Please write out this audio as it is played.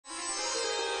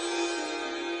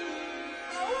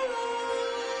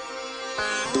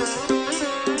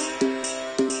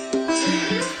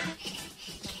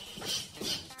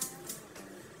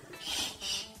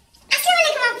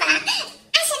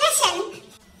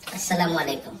আসসালামু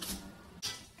আলাইকুম।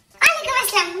 ওয়ালাইকুম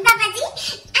আসসালাম বাবাজি,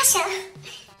 আসো।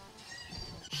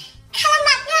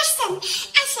 খালাম্মা আপনি আসছেন,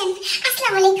 আসেন।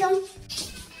 আসসালামু আলাইকুম।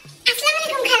 আসসালামু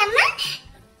আলাইকুম খালাম্মা।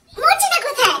 মর্জিনা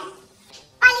কোথায়?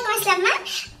 ওয়ালাইকুম আসসালাম মা।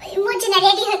 মর্জিনা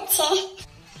রেডি হচ্ছে,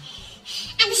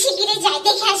 আমি শিগগিরই যাই,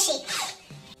 দেখে আসি।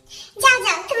 যাও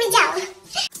যাও, তুমি যাও।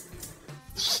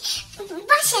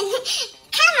 বসেন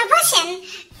খালাম্মা, বসেন।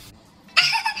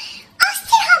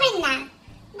 অস্থির হবেন না,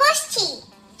 বসছি।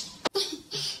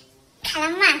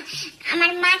 খালাম্মা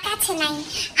আমার মা কাছে নাই,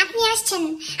 আপনি আসছেন,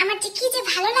 আমার যে কি যে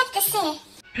ভালো লাগতেছে।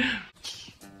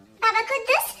 বাবা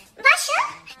কুদ্দুস বসো।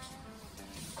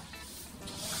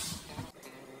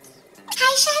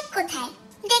 ভাই সাহেব কোথায়,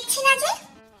 দেখছি না যে?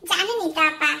 জানেনই তো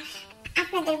আপা,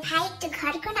 আপনাদের ভাই একটু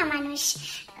ঘরকোনা মানুষ,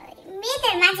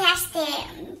 মেয়েদের মাঝে আসতে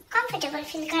কমফোর্টেবল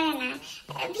ফিল করে না,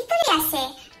 ভিতরে আছে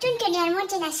টুনটুনি আর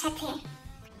মর্জিনার সাথে।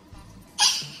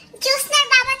 জোসনার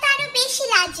বাবা তো আরো বেশি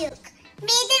লাজুক,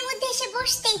 মেয়েদের মধ্যে এসে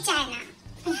বসতেই চায় না,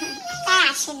 তাই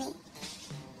আসেনি।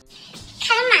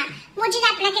 খালাম্মা মর্জিনা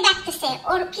আপনাকে ডাকতেছে,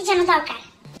 ওর কি যেন দরকার।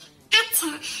 আচ্ছা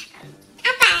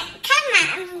আপা, খালাম্মা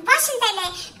বসেন, তাইলে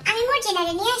আমি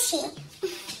মর্জিনারে নিয়ে আসি।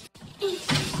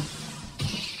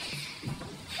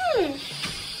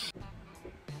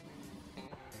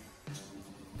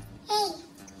 এই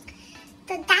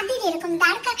তো দাদির এরকম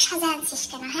দাঁড়কাক সাজা আনছিস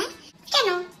কেন? হ্যাঁ কেন,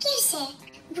 কি হয়েছে?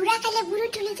 বুড়া কালে বুড়ো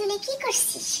তুলে তুলে কি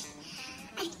করছিস?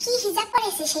 আর কি হিজাব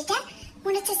পরেছে সেটা?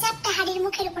 মনে হচ্ছে চাপটা হাড়ির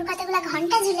মুখের উপর কতগুলা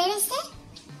ঘন্টা ঝুলে রয়েছে।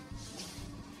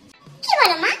 কি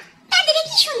বলো মা, দাদিরে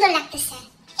কি সুন্দর লাগতেছে,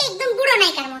 একদম বুড়ো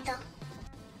নায়িকার মতো।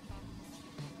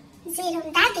 যেরকম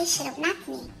দাদি সেরকম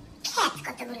নাতনি, খ্যাত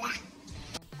কতগুলা।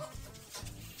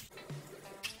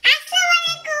 আসসালামু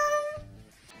আলাইকুম।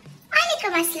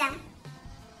 ওয়ালাইকুম আসসালাম।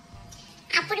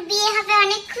 আপুর বিয়ে হবে,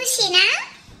 অনেক খুশি না?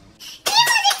 কি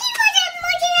মজা, কি মজা,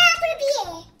 মর্জিনা আপুর বিয়ে।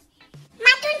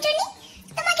 মা টুনটুনি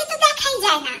তোমাকে তো দেখাই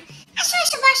যায় না, আসো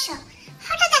আসো বসো।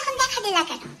 হঠাৎ এখন দেখা দিলা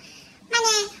কেন?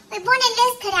 মানে ওই বোনের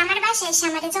লেজ ধরে আমার বাসায় এসে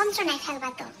আমারে যন্ত্রণায় ফেলবা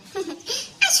তো?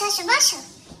 আসো আসো বসো।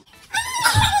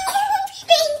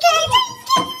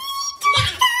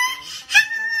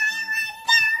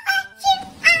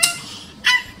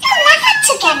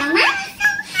 কেন মা?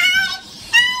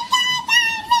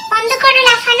 বন্ধ করো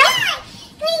লাফানো।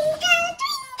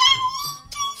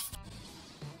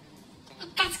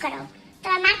 এক কাজ করো,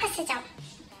 তোমার মার কাছে যাও।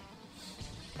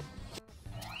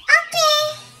 ওকে।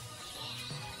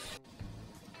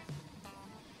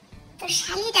 তোর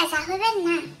শালিটা যা হবেন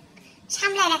না,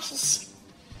 সামলায় রাখিস।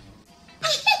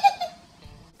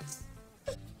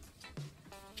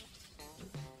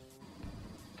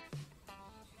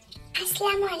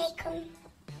 আসসালামু আলাইকুম।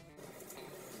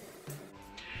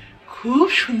 খুব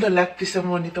সুন্দর লাগতেছে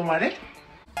মনি তোমারে।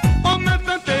 ओ मैं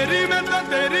तो तेरी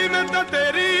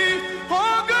हो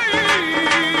गई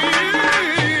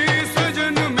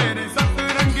सजन मेरी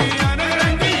सतरंगिया रे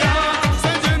रंगिया,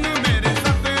 सजन मेरी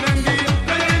सतरंगिया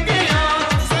रे रंगिया,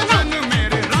 सजन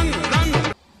मेरे रंग रंग।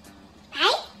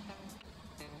 ভাই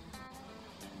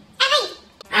ভাই,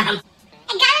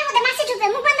 এই গালের মধ্যে মাছি ঢুকবে,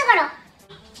 মুখ বন্ধ করো।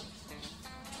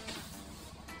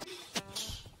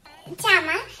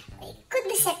 জামা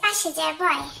কুদ্দুসের পাশে যায়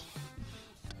বয়।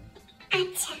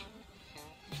 আচ্ছা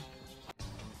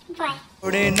বয়।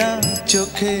 পড়ে না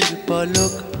চোখের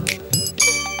পলক,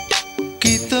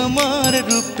 কি তোমার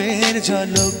রূপের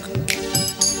ঝলক,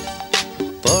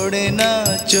 পড়ে না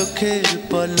চোখের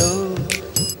পলক।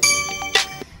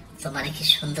 তোমার কি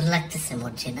সুন্দর লাগতেছে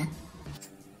মর্জিনা।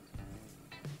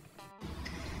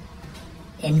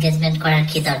 এনগেজমেন্ট করার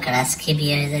কি দরকার, আজকে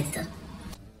বিয়ে হয়ে যেত।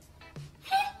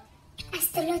 আজ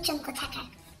তো লোচন কোথাকার,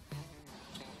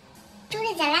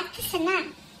 টুরে যা লাগতেছে না।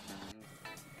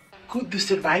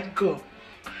 কুদ্দুসের ভাগ্য,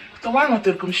 তোমার মতো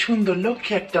এরকম সুন্দর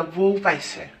লক্ষ্মী একটা বউ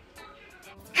পাইছে।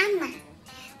 আম্মা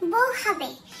বউ হবে,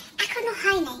 এখনো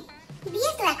হয় নাই,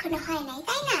 বিয়ে তো এখনো হয় নাই,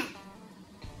 তাই না?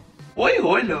 ওই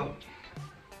হইলো।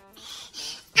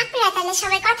 আপনারা তাহলে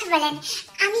সবাই কথা বলেন,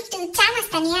 আমি একটু চা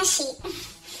নাস্তা নিয়ে আসি।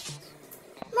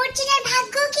 মর্জিনার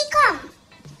ভাগ্য কি কম?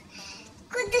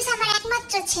 কুদ্দুস আমার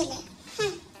একমাত্র ছেলে,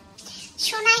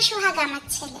 সোনায় সোহাগ আমার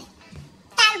ছেলে,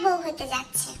 তার বউ হতে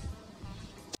যাচ্ছে।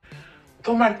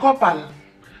 তোমার কপাল,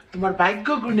 তোমার ভাগ্য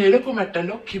গুণে এরকম একটা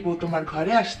লক্ষ্মী বউ তোমার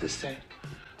ঘরে আসতেছে।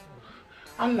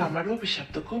 আল্লাহ আমার অভিশাপ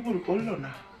তো কবুল করলো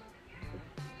না।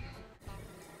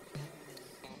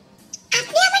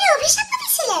 আপনি আমারে অভিশাপ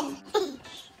দিয়েছিলেন?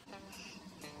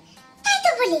 তাই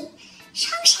তো বলি,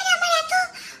 সংসারে আমার এত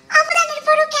অবদানের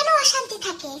পরও কেন অশান্তি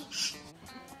থাকে?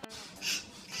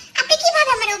 আপনি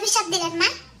কিভাবে আমার অভিশাপ দিলেন মা?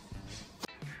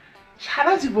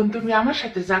 সারা জীবন তুমি আমার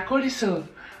সাথে যা করেছো,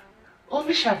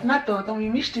 অভিশাপ না তো, তুমি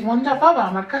মিষ্টি মঞ্জা পাবা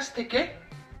আমার কাছ থেকে।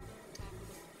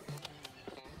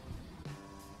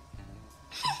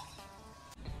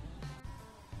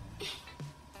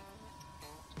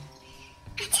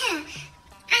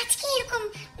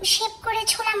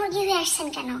 আসছেন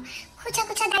কেন? খোঁচা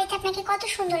খোঁচা দাড়িতে আপনাকে কত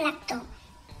সুন্দর লাগতো।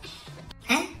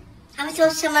 হ্যাঁ, আমি তো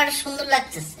হচ্ছে আমার সুন্দর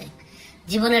লাগতেছে।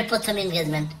 জীবনের প্রথম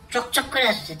এনগেজমেন্ট, চকচক করে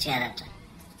আসছে চেহারাটা।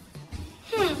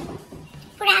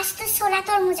 পুরো আস্ত সোলা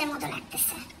তরমুজের মতো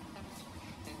লাগতেছে।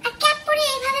 আর ক্যাপ পরে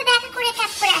এইভাবে ব্যাগ করে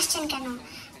ক্যাপ পরে আসছেন কেন?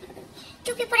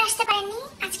 টুপি পরে আসতে পারেননি?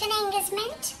 আজকে না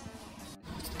এনগেজমেন্ট।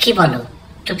 কি বলো,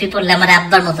 টুপি পরলে আমার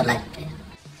আব্বার মতো লাগবে।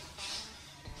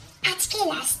 আজকে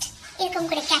লাস্ট এরকম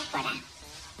করে ক্যাপ পরা,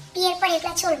 বিয়ের পর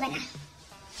এগুলা চলবে না।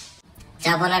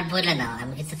 যা বলার বলে নাও,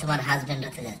 আমি কিন্তু তোমার হাজবেন্ড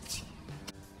হতে যাচ্ছি।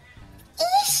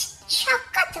 ইস, শখ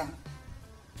কত।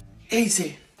 এই যে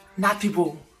নাতি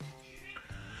বউ,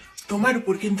 তোমার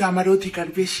উপর কিন্তু আমার অধিকার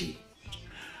বেশি।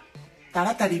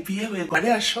 তাড়াতাড়ি বিয়ে হয়ে ঘরে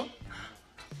আসো,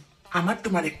 আমার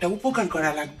তোমার একটা উপকার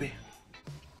করা লাগবে।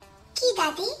 কি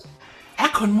দাদি?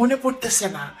 এখন মনে পড়তেছে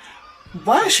না,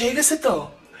 বয়স হয়ে গেছে তো,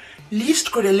 লিস্ট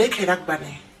করে লেখে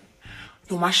রাখবানে।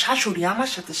 তোমার শাশুড়ি আমার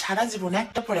সাথে সারা জীবন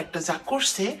একটা পর একটা যা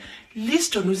করছে,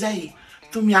 লিস্ট অনুযায়ী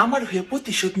তুমি আমার হয়ে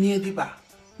প্রতিশোধ নিয়ে দিবা,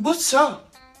 বুঝছো?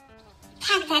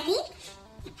 থাক দাদি,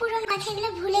 পুরনো কথাগুলো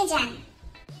ভুলে যান।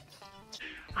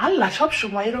 আল্লাহ সব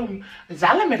সময় এরকম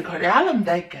জালামের ঘরে আলম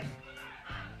দেয় কেন?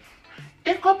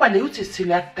 এর কপালে উচিত ছিল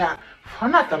একটা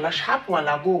ফনাতলা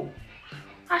সাপওয়ালা বউ,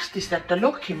 আসতিস একটা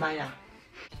লক্ষ্মী মায়া।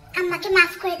 আম্মাকে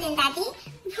মাফ করে দেন দাদি,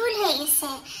 ভুল হয়ে গেছে।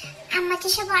 আম্মা তো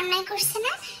সব অন্যায় করছে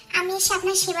না, আমি এসে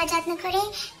আপনার সেবা যত্ন করে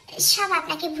সব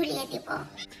আপনাকে ভুলিয়ে দেব।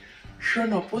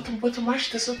 শোনো, প্রথম প্রথম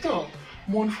আসতেছো তো,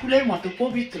 মন ফুলের মতো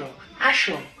পবিত্র,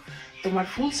 আসো। তোমার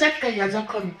ফুল চাটকাইয়া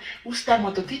যখন উস্তার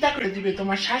মতো তিতা করে দিবে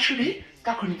তোমার শাশুড়ি,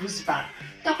 তখন বুঝবা,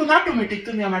 তখন অটোমেটিক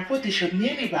তুমি আমার প্রতিশোধ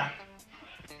নিয়ে নিবা।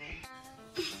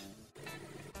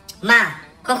 মা,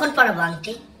 কখন পড়াবো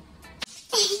আংটি?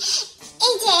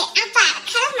 এই যে আপা,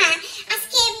 খারাপ মা,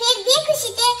 আজকে মেয়ের বিয়ে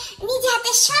খুশিতে নিজে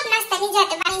হাতে সব নাস্তা নিজে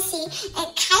হাতে বানিয়েছি,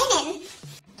 খাই নেন।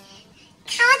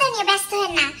 খাওয়া দাওয়া নিয়ে ব্যস্ত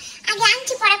হেন না, আগে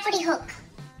আংটি পরাপরি হোক।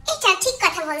 এটা ঠিক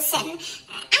কথা বলছেন।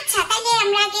 আচ্ছা, তাইলে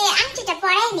আমরা আগে আংটিটা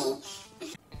পরাই নিই।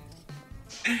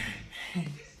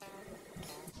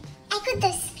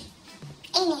 কুদ্দুস,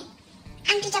 এই নে,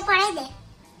 আংটিটা পরাই দে।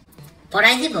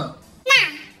 পড়াই দিব? না,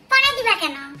 পরাই দিবা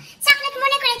কেন? চকলেট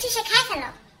মনে করে চুষে খাই ফেলো।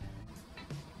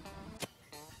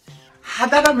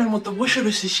 হাদারামের মতো বসে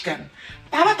রয়েছিস কেন?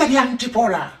 তাড়াতাড়ি আংটি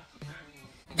পরা।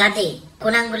 দাদি,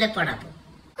 কোন আঙ্গুলে পড়াবো?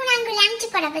 কোন আঙ্গুলে আংটি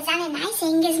পরাবে জানে না, এসে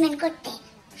এঙ্গেজমেন্ট করতে।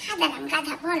 হাদারাম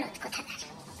গাধা বলদ কোথাকার।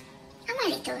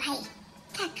 আমারই তো ভাই,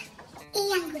 থাক এই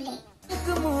আঙ্গুলে।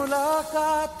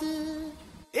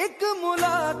 एक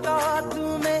मुलाकात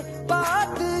में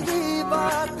बात ही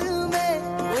बात में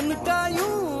उनका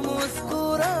यूं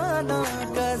मुस्कुराना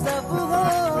गजब हो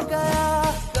गया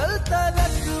कल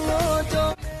तलक वो जो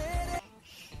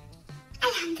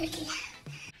আলহামদুলিল্লাহ।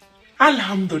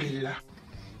 আলহামদুলিল্লাহ।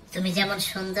 তুমি যেমন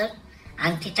সুন্দর,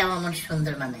 আংটিটাও আমার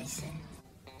সুন্দর মানাইছে।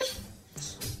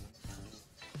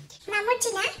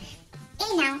 মামুর্জিনা,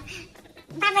 এই নাও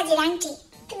বাবাজির আংটি,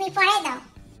 তুমি পরাই দাও।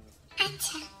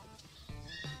 আচ্ছা,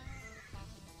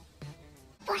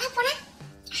 পড়া পড়া,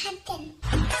 হাত দেন।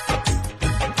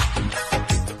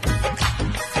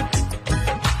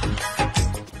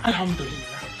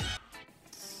 আলহামদুলিল্লাহ।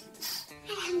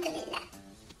 আলহামদুলিল্লাহ।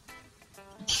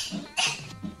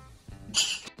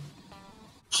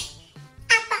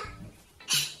 আপা,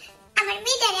 আমার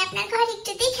মেয়েটারে আপনার ঘরে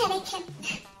একটু দেখে রেখেন।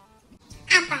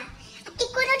 আপা, আপনি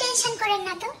কোনো টেনশন করেন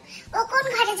না তো, ও কোন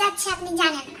ঘরে যাচ্ছে আপনি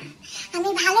জানেন না। আমি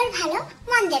ভালোর ভালো,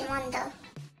 মন্দের মন্দ।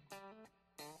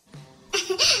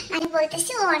 মানে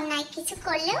বলতেছি, ও অন্যায় কিছু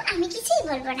করলেও আমি কিছুই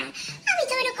বলবো না, আমি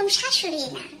তো এরকম শাশুড়ি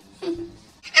না।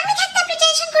 আমি থাকতে আপনি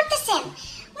টেনশন করতেছেন?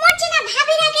 মর্জিনা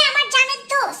ভাবির আগে আমার জানের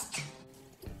দোস্ত।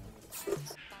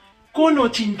 কোনো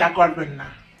চিন্তা করবেন না,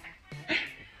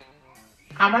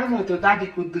 আমার মতো দাদি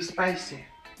কুদ্দুস পাইছে,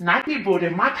 নাতি বোরে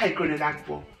মাথায় করে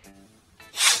রাখবো।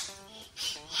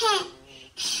 হ্যাঁ,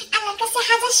 আমার কাছে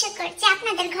হাজার শুকর যে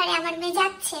আপনাদের ঘরে আমার মেয়ে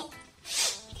যাচ্ছে।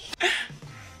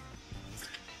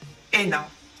 এই নাও,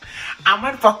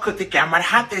 আমার পক্ষ থেকে আমার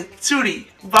হাতের চুড়ি,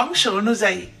 বংশ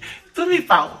অনুযায়ী তুমি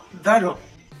পাও, ধরো।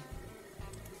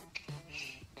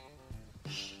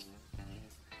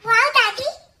 ওয়াও দাদি,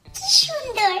 কি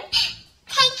সুন্দর,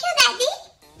 থ্যাংক ইউ দাদি।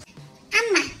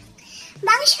 আম্মা,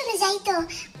 বংশ অনুযায়ী তো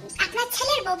আপনার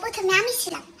ছেলের বউ প্রথমে আমি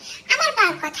ছিলাম, আমার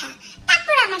পাওয়ার কথা,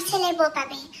 তারপর আমার ছেলের বউ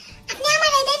পাবে। আপনি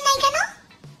আমার এদের নাই কেন?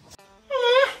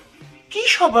 কি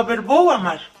স্বভাবের বউ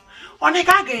আমার, অনেক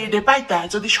আগে এডে পাইতা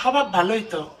যদি স্বভাব ভালো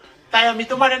হইতো, তাই আমি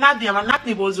তোমারে না দিয়ে আমার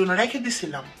নাতনি বউর জন্য রেখে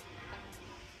দিছিলাম।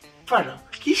 পড়ো,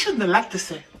 কি সুন্দর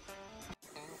লাগতেছে।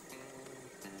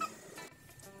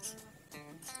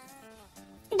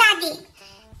 দাদি,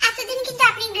 এতদিন কিন্তু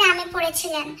আপনি গ্রামে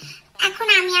পড়েছিলেন, এখন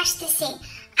আমি আসতেছি,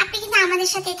 আপনি কিন্তু আমাদের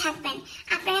সাথেই থাকবেন,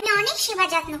 আপনার আমি অনেক সেবা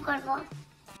যত্ন করব।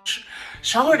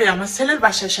 শহরে আমার ছেলের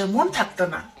বাসায় সে মন থাকতো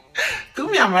না,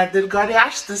 তুমি আমাদের ঘরে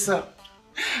আসতেছ।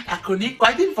 এখনই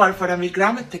কয়দিন পর পর আমি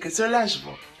গ্রামের থেকে চলে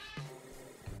আসবো।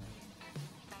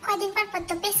 কয়দিন পর পর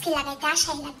তো পেস্কি লাগাইতে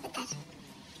আসাই লাগবে তার।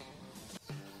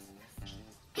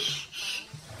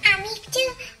 আমি একটু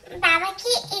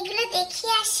বাবাকে এগুলো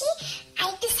দেখিয়ে আসি আর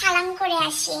একটু সালাম করে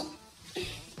আসি।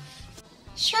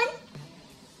 শোন,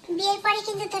 বিয়ের পরে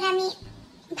কিন্তু তোর আমি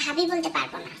ভাবি বলতে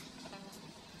পারবো না,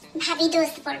 ভাবি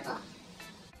দোস্ত বলবো।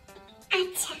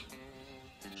 আচ্ছা,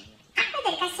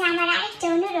 আপনাদের কাছে আমার আরেকটা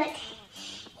অনুরোধ,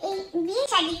 এই বিয়ে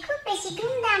শাদী খুব বেশি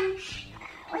ধুমধাম,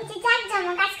 ওই যে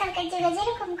জাঁকজমক আজকালকার যুগে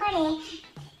যেরকম করে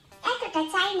এতটা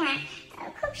চাই না,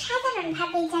 খুব সাধারণ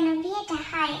ভাবে যেন বিয়েটা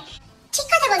হয়। ঠিক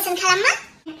কথা বলছেন খালাম্মা।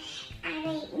 আর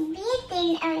ওই বিয়ের দিন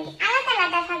ওই আলাদা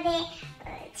আলাদা ভাবে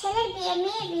ছেলের বিয়ে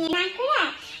মেয়ের বিয়ে না করে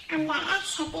আমরা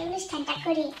একসাথে অনুষ্ঠানটা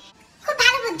করি। খুব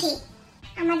ভালো বুদ্ধি।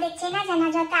 আমাদের চেনা জানা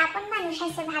যত আপন মানুষ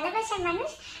আছে, ভালোবাসার মানুষ,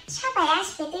 সবাই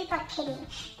আসবে দুই পক্ষেরই।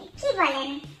 কি বলেন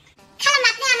খালাম্মা?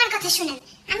 আপনি আমার কথা শুনেন,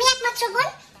 আমি একমাত্র বোন,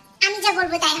 আমি যা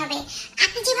বলবো তাই হবে।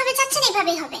 আপনি যেভাবে চাচ্ছেন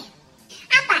এভাবেই হবে।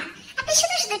 আপা, আপনি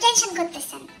শুধু শুধু টেনশন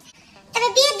করতেছেন। তবে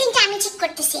বিয়ের দিনটা আমি ঠিক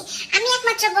করতেছি, আমি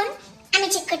একমাত্র বোন, আমি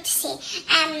ঠিক করতেছি।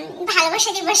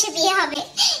 ভালোবাসা দিবসে বিয়ে হবে,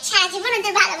 সারা জীবন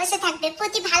ওদের ভালোবাসা থাকবে,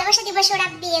 প্রতি ভালোবাসা দিবসে ওরা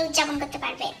বিয়ে উদযাপন করতে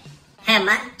পারবে। হ্যাঁ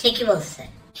মা, ঠিকই বলছে।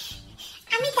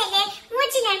 আমি তাহলে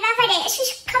মর্জিনার ব্যাপারে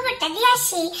খবরটা দিয়ে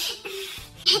আসি।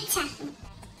 আচ্ছা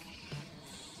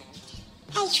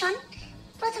এই শোন,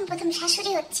 প্রথম প্রথম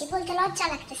শাশুড়ি হচ্ছি, বলতে লজ্জা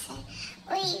লাগতেছে।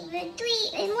 ওই তুই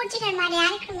ওই মর্জিনার মারে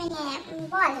আরেকটু মেনে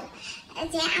বল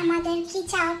যে আমাদের কি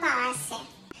চাওয়া পাওয়া আছে।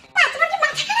 মা, তোমার কি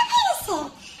মাথা খারাপ হয়ে গেছে?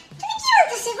 তুমি কি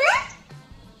বলতেছো এগুলো?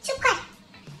 চুপ কর,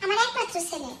 আমার একমাত্র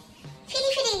ছেলে, ফিরি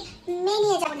ফিরি মেয়ে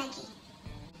নিয়ে যাবো নাকি?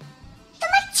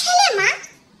 তোমার ছেলে মা,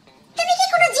 তুমি কি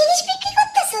কোনো জিনিস বিক্রি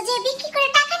করতেছো যে বিক্রি করে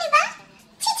টাকা নিবা?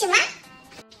 চিচি মা,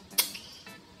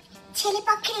 ছেলে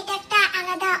পক্ষের এটা একটা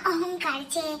আলাদা অহংকার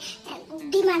যে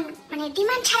ডিমান্ড, মানে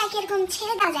ডিমান্ড ছাড়া কি এরকম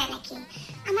ছেড়ে দেওয়া যায় নাকি?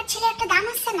 আমার ছেলে একটা দাম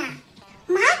আছে না।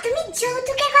 মা, তুমি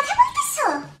যৌতুকের কথা বলতেছো?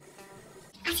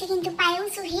 আচ্ছা, কিন্তু পায়ে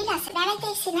উঁচু হিল আছে, বেড়াইতে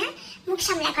এসছি না, মুখ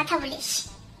সামলায় কথা বলিস।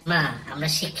 মা, আমরা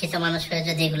শিক্ষিত মানুষ হয়ে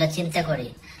যদি এগুলো চিন্তা করি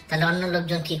তাহলে অন্য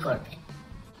লোকজন কি করবে?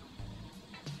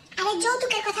 আরে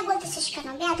যৌতুকের কথা বলতেছিস কেন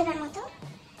বেয়াদবের মতো?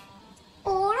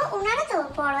 ওনারও তো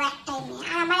বড় একটাই মেয়ে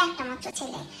আর আমার একটা মাত্র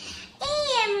ছেলে। এই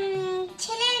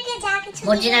ছেলেকে যা কিছু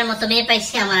মর্জিনার মতো মেয়ে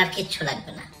পাইছি, আমার আর কিচ্ছু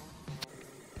লাগবে না।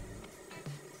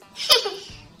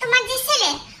 তোমার যে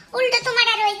ছেলে, উল্টো তোমার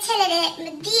আর ওই ছেলেরে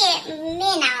দিয়ে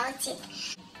মেয়ে নেওয়া উচিত।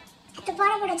 এত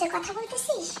বড় বড় যে কথা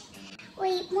বলতেছিস,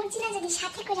 ওই মর্জিনা যদি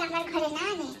সাথে করে আমার ঘরে না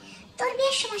আনে, তোর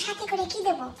বিয়ের সময় সাথে করে কি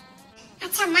দেব?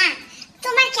 আচ্ছা মা,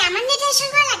 তোমার কি আমার নিয়ে টেনশন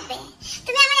করা লাগবে?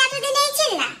 তুমি আমার এতদিন এই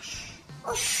চিল্লা,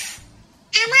 উফ,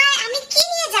 আমি কি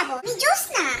নিয়ে যাব? আমি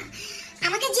জোসনা,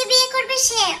 আমাকে যে বিয়ে করবে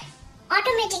সে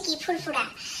অটোমেটিকই ফুরফুরা,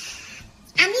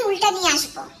 আমি উল্টা নিয়ে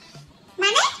আসব।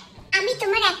 মানে আমি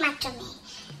তোমার একমাত্র মেয়ে,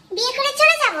 বিয়ে করে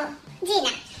চলে যাব? জি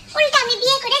না, উল্টা আমি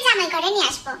বিয়ে করে জামাই করে নিয়ে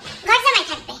আসবো, ঘর জামাই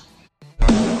থাকবে।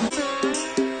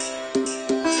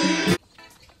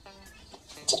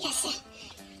 ঠিক আছে,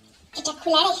 এটা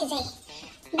খোলা রেখে যাই।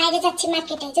 বাইরে যাচ্ছি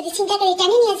মার্কেটে, যদি চিন্তা করে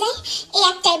টানি নিয়ে যাই। এই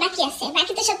একটাই বাকি আছে,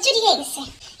 বাকি তো সব চুরি হয়ে গেছে।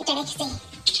 এটা রেখে যাই।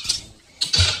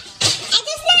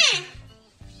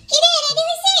 কি রে, রেডি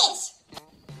হইছিস?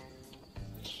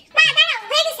 মা দাঁড়াও,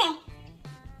 হয়ে গেছে।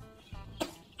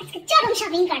 আজকে চরম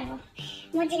শপিং করবো,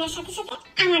 মর্জিনার সাথে সাথে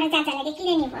আমারও যা যা লাগে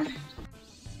কিনে নিব।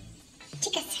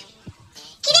 ঠিক আছে,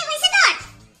 কি রে হইছে তোর?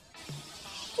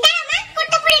 দাঁড়াও মা,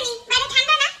 কোটটা পরে নি, বাইরে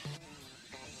ঠান্ডা না।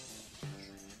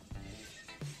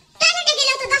 টয়লেটে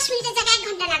গেলেও তো 10 মিনিটের জায়গায় 1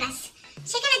 ঘন্টা লাগাস,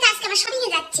 সেখানে তো আজকে আবার শপিং এ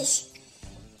যাচ্ছিস।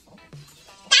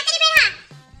 তাড়াতাড়ি বের হ।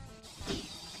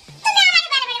 তুমি আমাকে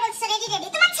বারবার বলছো রেডি রেডি,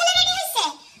 তোমার ছেলে রেডি হইছে?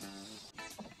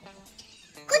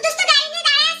 কুদ্দুস তো গাড়ি নিয়ে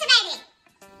দাঁড়ায় আছে বাইরে।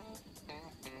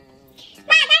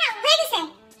 মা দাঁড়াও, হয়ে গেছে।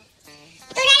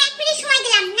 তোর আর 1 মিনিট সময়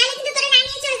দিলাম, নালে কিন্তু তোরে না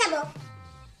নিয়ে চলে যাব।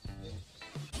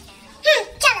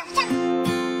 চলো চলো।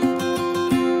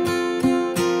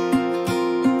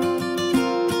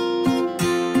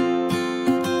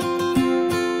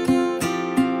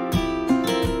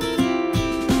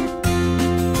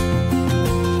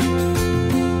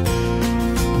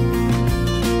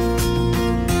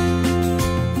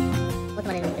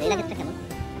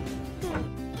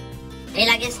 এই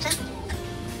লাগেজটা?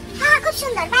 হ্যাঁ, খুব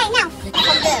সুন্দর ভাই, নাও।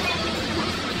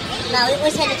 না,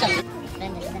 ওই সাইডে চল।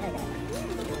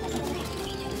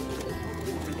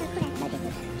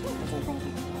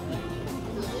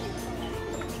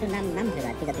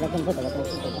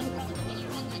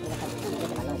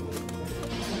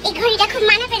 এই ঘড়িটা খুব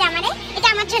মানাবে আমারে, এটা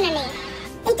আমার জন্য নেই।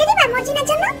 এটা দিবা মর্জিনার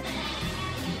জন্য?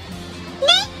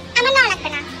 নে, আমার নাও লাগবে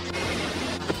না।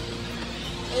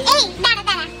 এই দাঁড়া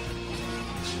দাঁড়া,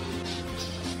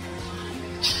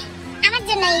 আমার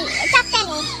জন্য এই টপটা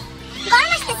নে,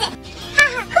 গরম আসতেছে। হ্যাঁ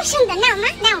হ্যাঁ, খুব সুন্দর, নাও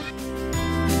মা নাও।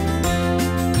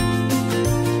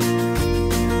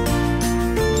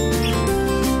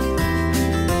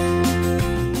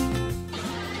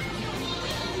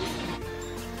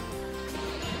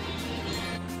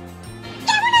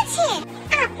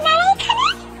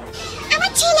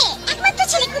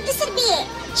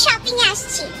 শপিং এ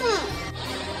আসছি।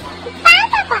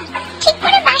 বাবা, ঠিক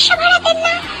করে বাসা ভাড়া দেন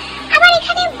না, আবার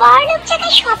এখানে বড়লোক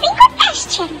জায়গায় শপিং করতে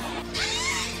আসছেন।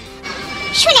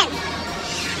 শুনেন,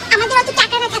 আমাদের অত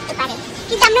টাকা না থাকতে পারে,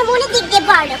 কিন্তু আমরা মনে দিক দিয়ে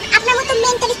বড়লোক, আপনার মতো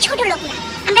মেন্টালি ছোট লোক না।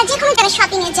 আমরা যে কোনো জায়গায়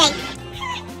শপিং এ যাই।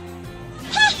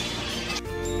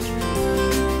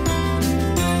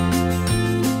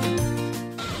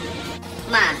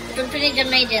 মা, টুনটুনির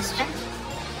জন্য এই ড্রেসটা,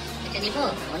 এটা নিব,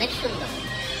 অনেক সুন্দর।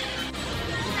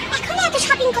 এখন এত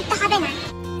শপিং করতে হবে না।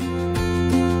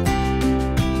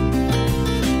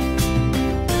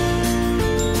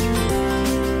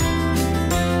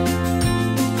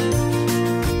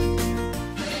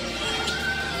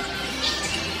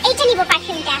 এইটা নিব,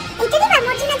 পারফিউমটা। এটা দিবা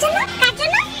মর্জিনার জন্য? কার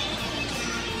জন্য?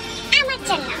 আমার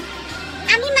জন্য।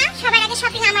 আমি মা, সবার আগে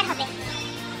শপিং আমার হবে।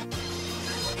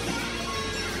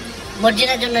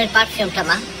 মর্জিনার জন্য এই পারফিউমটা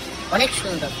মা, অনেক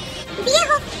সুন্দর। বিয়ে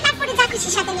হোক, তারপরে যা খুশি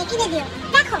সাথে নিয়ে কিনে দিও।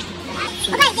 দেখো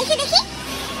ও ভাই, দেখি দেখি।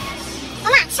 ও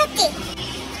মা, সত্যি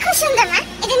খুব সুন্দর মা,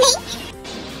 এটা নেই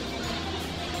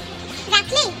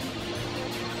রাখলি?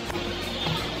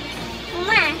 ও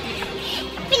মা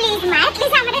প্লিজ মা,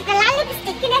 প্লিজ আমার একটা লাল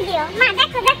লিপস্টিক কিনে দিও। মা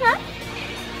দেখো দেখো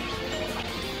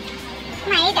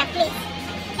মা, এটা প্লিজ,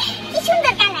 কি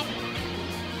সুন্দর কালার।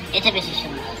 এটা বেশি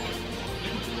সুন্দর।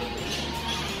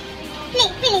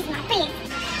 প্লিজ প্লিজ মা, প্লিজ।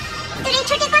 তোর এই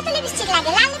ছোট কত লিপস্টিক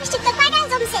লাগে? লাল লিপস্টিক তো কয়টা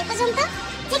জমছে পর্যন্ত,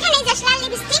 যেখানে যাস লাল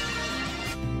লিপস্টিক।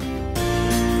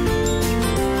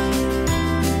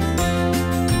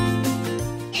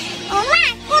 ও মা,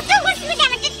 কত কসমেটিক,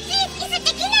 আমাকে প্লিজ কিছু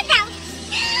একটা কিনে দাও।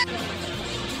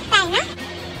 তাই না?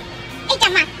 এটা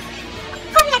মা,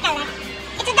 কমলা কালার,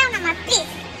 এটা দাও না মা প্লিজ।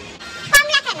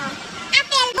 কমলা কেন?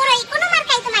 আপেল বড়ই কোনো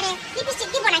মার্কাই তোমারে লিপস্টিক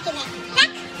দিব না কিনে,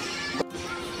 রাখ।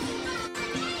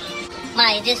 মা,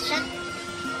 এই ড্রেসটা?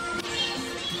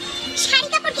 শাড়ি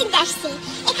কাপড় কিনতে আসছি,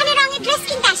 এখানে রঙের ড্রেস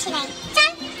কিনতে আসি নাই।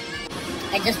 চল।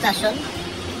 এই ড্রেসটা আসল?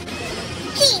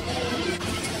 কি?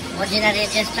 মর্জিনার এই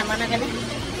ড্রেসটা মানাবে না?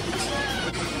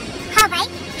 হ্যাঁ ভাই,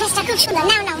 ড্রেসটা খুব সুন্দর,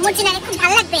 নাও নাও, মর্জিনারে খুব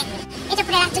ভালো লাগবে। এটা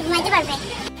পরে রাতে ঘুমাইতে পারবে।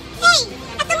 এই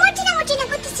এত মর্জিনা মর্জিনা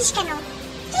করতেছিস কেন?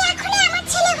 তুই এখনই আমার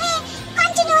ছেলে হয়ে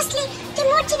কন্টিনিউয়াসলি তুই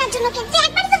মর্জিনার জন্য কিনতে,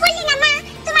 একবার তো বললি না মা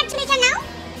তোমার জন্য এটা নাও।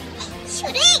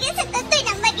 শুরু হয়ে গেছে তোর 2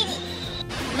 নাম্বারগিরি।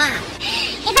 মা,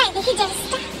 এ ভাই দেখি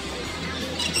ড্রেসটা।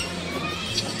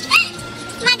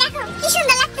 মা দেখো কি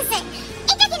সুন্দর লাগতেছে,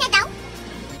 এটা কিনে দাও।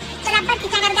 তোর আব্বার কি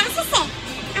টাকার গাছ আছে?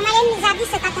 আমার এমনি যা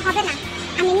দিছে তাতে হবে না,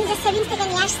 আমি নিজের সেভিংস থেকে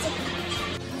নিয়ে আসছি।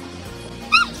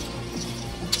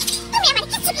 তুমি আমার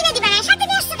কিছু কিনে দিবা না, সাথে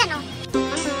নিয়ে আসছো কেন?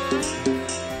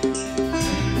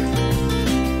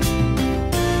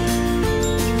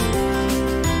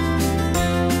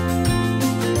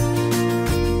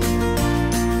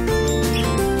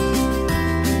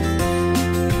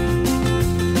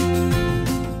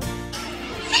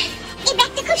 এই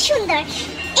ব্যাগটা খুব সুন্দর,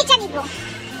 এটা নিব।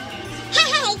 হ্যাঁ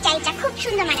হ্যাঁ, এটা খুব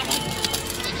সুন্দর মানাবে।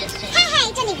 এই ড্রেসটা? হ্যাঁ হ্যাঁ,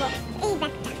 এটা নিব, এই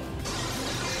ব্যাগটা।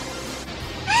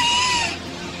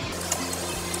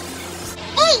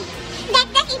 এই দেখ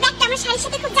দেখ, এই ব্যাগটা আমার শাড়ির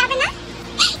সাথে খুব যাবে না?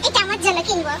 এটা আমার জন্য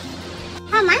কিনবো।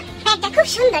 হ্যাঁ মা, ব্যাগটা খুব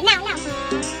সুন্দর, নাও নাও।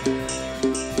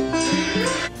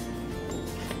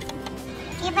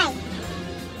 এ ভাই,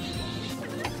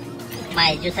 মা,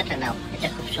 এই জুতাটা নাও, এটা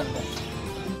খুব সুন্দর।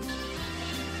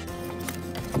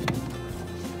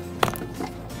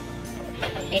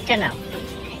 এটা নাও।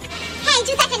 হ্যাঁ এই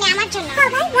জুতাটা নে আমার জন্য। হ্যাঁ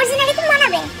ভাই, মর্জিনারে খুব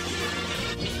মানাবে।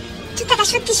 জুতাটা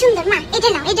সত্যি সুন্দর মা, এটা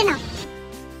নাও এটা নাও।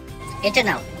 এটা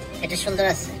নাও, এটা সুন্দর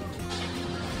আছে।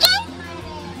 কেন?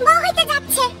 বউ হইতে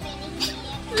যাচ্ছে,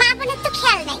 মা বোনের তো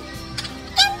খেয়াল নাই।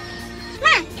 কেন?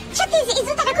 মা সত্যি এই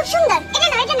জুতাটা খুব সুন্দর, এটা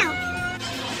নাও এটা নাও।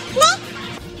 নে।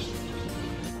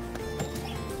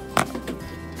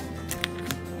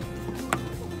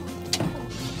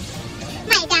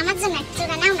 মা এটা আমার জন্য একটা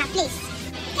জোড়া নাও না প্লিজ।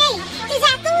 এই তুই যে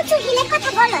এত উঁচু হিলের কথা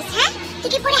বলস, হ্যাঁ তুই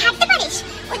কি পরে হাঁটতে পারিস?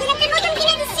 ওদিন একটা নতুন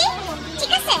কিনে দিচ্ছি,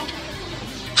 ঠিক আছে?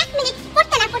 1 মিনিট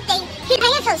পড়তে না পড়তেই হিল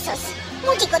ভাইয়া ফেলছস।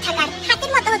 মুটি কোথাকার, হাতের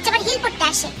মতো হচ্ছে আবার হিল পড়তে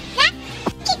আসে। হ্যাঁ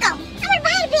কি কম, আমার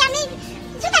ভাইয়ের বিয়ে আমি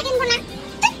জুতা কিনবো না।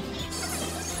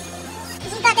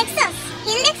 জুতা দেখছস,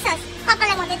 হিল দেখছস,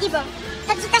 দিব।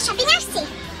 তোর জুতা শপিং আসছে,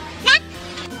 রাখ।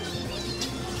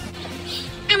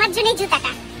 আমার জন্য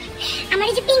জুতাটা, আমার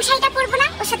এই যে পিঙ্ক শাড়িটা পরবো না,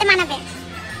 ওর সাথে মানাবে।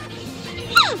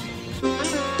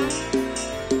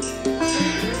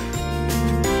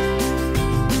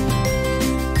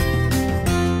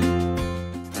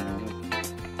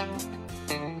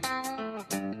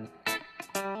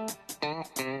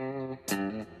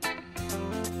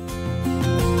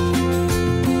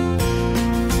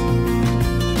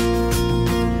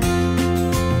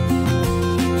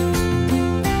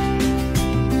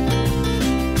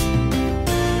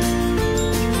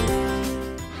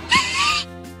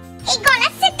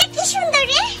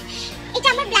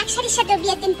 সাথে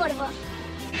বিয়ের দিন পরবো।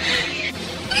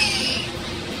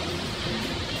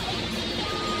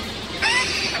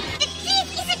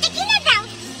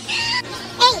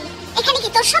 এই, এখানে কি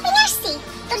তোর শপিং আসছি?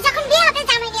 তোর যখন বিয়ে হবে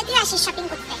জামাই নিয়ে তুই আসিস শপিং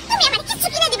করতে। তুমি আমার কিছু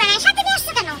কিনে দিবা না, সাথে নিয়ে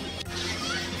আসছো কেন?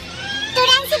 তোর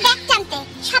আনছি ব্যাগ টানতে,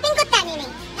 শপিং করতে আনিনি।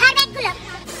 ধর ব্যাগগুলো।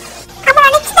 আমার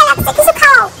অনেক খিদা লাগছে, কিছু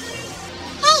খাও।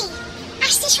 এই,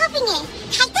 আসছি শপিং এ,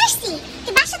 খাইতে আসছি।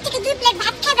 তুই বাসা থেকে 2 প্লেট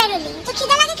ভাত খেয়ে বেরোলি, তো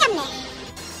খিদা লাগে কেমনে?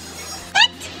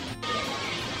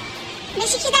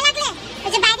 বেশি খিদা লাগলে ওই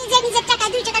যে বাইরে যে নিজের টাকা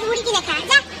 2 টাকার মুড়ি কিনে খা,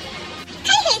 যা।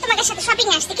 খালি খালি তোমাদের সাথে শপিং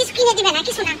আসতে, কিছু কিনে দিবে না,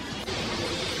 কিছু না।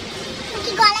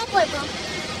 কি গলায় পরবো?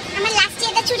 আমার লাস্টে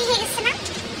এটা চুরি হয়ে গেছে না,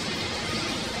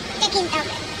 এটা কিনতে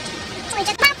হবে।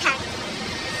 ওইটা মাথা।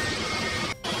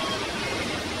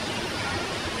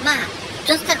 মা,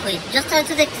 জোসনা কই? জোসনা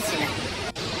তো দেখতেছি না।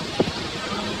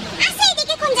 আছে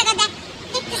এদিকে কোন জায়গা দেখ,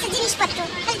 দেখতেছে জিনিসপত্র,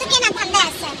 তাহলে তো কেনা ধান্দা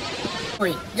আছে।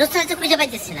 কই? জোসনা তো খুঁজে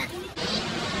পাইতেছি না।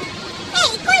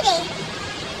 এই কই রে?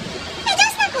 এই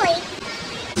জোসনা কই?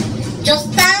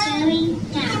 জোসনা,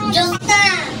 জোসনা।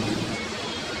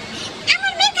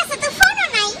 আমার মেয়ের কাছে তো ফোনও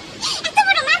নাই, এত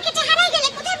বড় মার্কেটে হারিয়ে গেলে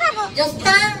কোথায় পাবো?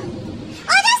 জোসনা,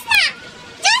 ও জোসনা,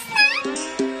 জোসনা।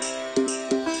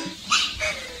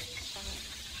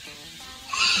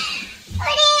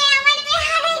 ওরে আমার মেয়ে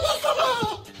হারিয়ে গেছে রে।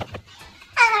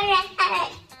 আরে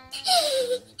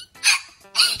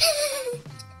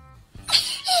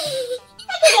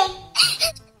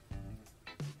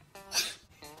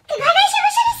তুই ঘরে এসে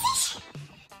বসে রয়েছিস?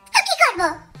 তো কি করবো?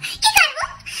 কি করবো?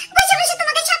 বসে বসে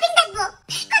তোমাকে শপিং দেখবো।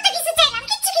 কত কিছু চাইলাম,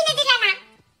 কিচ্ছু কিনে দিলা না।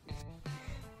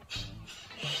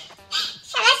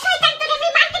 শালা শয়তান, তোরে আমি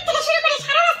মার্কেট থেকে শুরু করে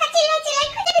সারা রাস্তা চিল্লাই চিল্লাই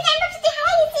খুঁজে খুঁজে আমি ভাবছি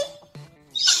হারাই গেছি।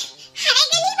 হারাই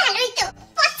গেলেই ভালোই তো,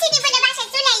 পশ্চিমে বলে বাসায়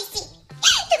চলে আইছি।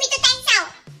 তুমি তো তাই চাও।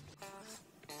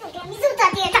 তোকে আমি জুতা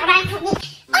দিয়ে তাড়াই খাবো।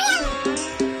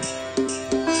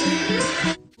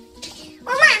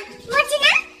 ওমা,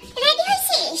 মর্জিনা, রেডি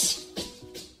হইছিস?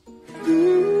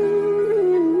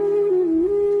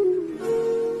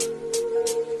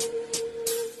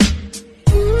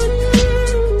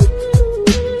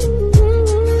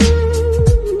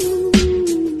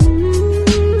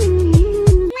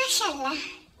 মাশাআল্লাহ,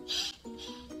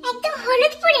 একদম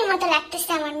হলুদ পুরীর মতো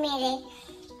লাগতেছে আমার মেয়ে।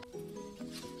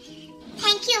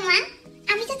 থ্যাংক ইউ মা,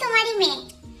 আমি তো তোমারই মেয়ে,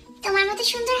 তোমার মতো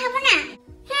সুন্দর হব না?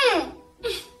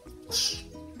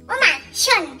 ও মা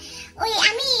শোন, ওই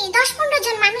আমি 10-15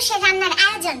 জন মানুষের রান্নার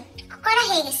আয়োজন করা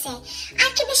হয়ে গেছে। আর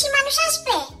কি বেশি মানুষ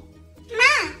আসবে?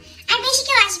 মা, আর বেশি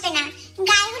কেউ আসবে না।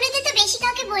 গায়ে হলুদে তো বেশি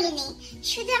কাউকে বলিনি,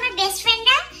 শুধু আমার বেস্ট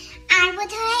ফ্রেন্ডরা আর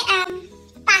বোধহয়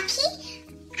পাখি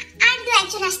আর 2-1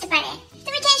 জন আসতে পারে।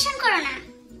 তুমি টেনশন করো না।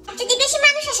 যদি বেশি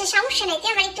মানুষ আসে সমস্যা নেই,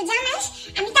 তুই আমার একটু জানাস,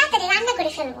 আমি তাড়াতাড়ি রান্না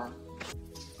করে ফেলবো।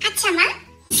 আচ্ছা মা।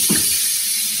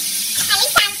 খালি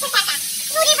চান্সে টাকা,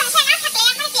 মুড়ি ভাষা না থাকলে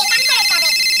আমার কে কাম করে তবে।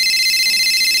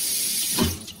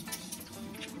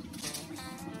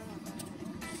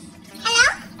 হ্যালো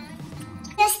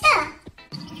দোস্ত।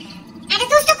 আরে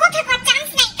দোস্ত, কোথায় কর চান্স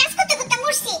নাই, কাজ করতে করতে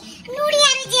মরছি। নুরি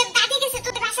আর ওই যে দাদি গেছে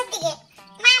তোদের বাসার দিকে,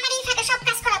 মা আমার এই ফাঁকে সব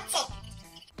কাজ করাচ্ছে।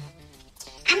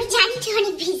 আমি জানি তুই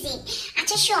অনেক বিজি।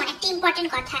 আচ্ছা শোন, একটা ইম্পর্টেন্ট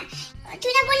কথা।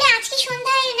 তুই না বলে আজকে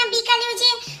সন্ধ্যায় না বিকালে ওই যে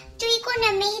তুই কোন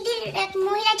মেহেদির এক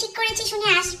মহিলা ঠিক করেছিস, শুনে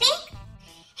আসবে?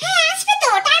 হ্যাঁ আসবে তো,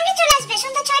 টাইমে চলে আসবে,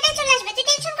 সন্ধ্যা 6টায় চলে আসবে, তুই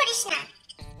টেনশন করিস না।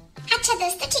 আচ্ছা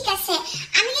দোস্ত ঠিক আছে,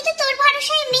 আমি কিন্তু তোর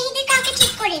ভরসায় মেহেদির কাউকে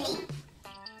ঠিক করিনি।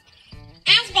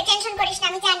 আসবে, টেনশন করিস না,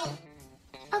 আমি জানি।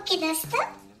 ওকে দোস্ত,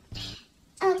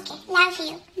 ওকে, লাভ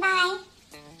ইউ, বাই।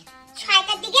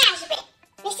 6টার দিকে আসবে,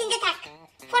 নিশ্চিন্তে থাক।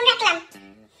 ফোন রাখলাম।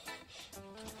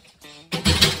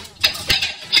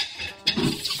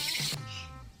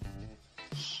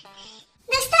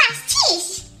 দোস্ত আসছিস?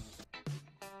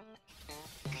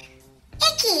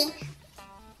 কি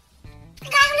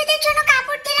গায়ে হলুদের জন্য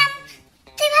কাপড় দিলাম,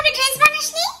 তুই ভাবে ড্রেস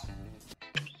বানাসনি?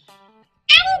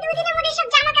 আরে 2 দিনের মধ্যে সব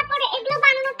জামা কাপড় এগুলো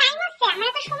বানানোর টাইম আছে, আমার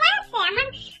তো সময় আছে।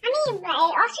 আমি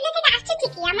অস্ট্রেলিয়া থেকে আসছি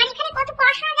ঠিকই, আমার এখানে কত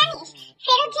পড়াশোনা জানিস,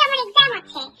 ফেরত যে আমার এক্সাম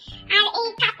আছে। আর এই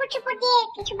কাপড়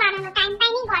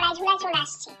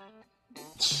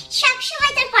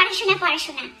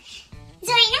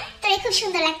জরিনা তোরে খুব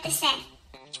সুন্দর লাগতেছে।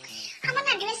 আমার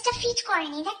না ড্রেসটা ফিট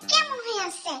করেনি, দেখ কেমন হয়ে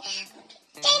আছে,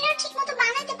 টেইলর ঠিক মতো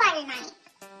বানাতে পারে নাই।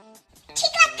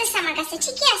 ঠিক লাগতেছে আমার কাছে,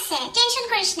 ঠিকই আছে, টেনশন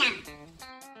করিস না।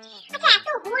 আচ্ছা এত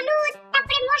হলুদ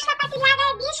তারপরে মশলাপাতি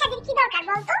লাগায় বিয়ে শাদীর কি দরকার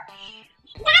বলতো?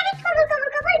 ডাইরেক্ট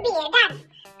কবুল বিয়ে ডান।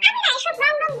 আমি না এসব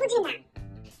রং বুঝি না।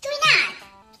 তুই না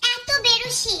এত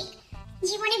বেরুসি,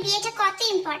 জীবনে বিয়েটা কত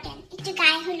ইম্পর্টেন্ট। একটু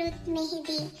গায়ে হলুদ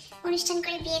মেহেদি অনুষ্ঠান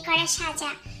করে বিয়ে করা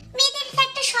সাজা। মেয়েদের তো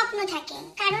একটা স্বপ্ন থাকে,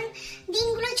 কারণ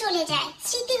দিনগুলো চলে যায়,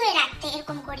 স্মৃতি হয়ে রাখতে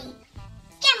এরকম করি।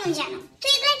 কেমন জানো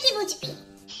তুই এগুলো কি বুঝবি?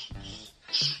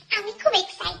 আমি খুব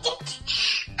এক্সাইটেড।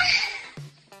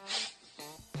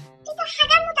 তুই তো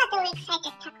হাগার মতাতেও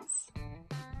এক্সাইটেড থাকস।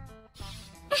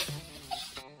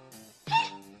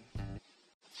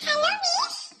 হ্যালো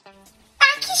মিস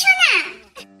পাখি সোনা,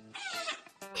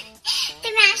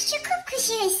 তুমি আসছো, খুব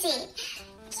খুশি হয়েছি।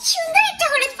 কি সুন্দর একটা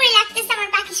হলুদ পরে লাগতেছে আমার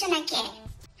পাখি সোনাকে।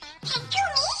 Thank you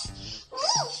miss.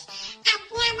 মিস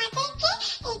আপনি আমাদেরকে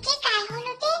এই যে গায়ে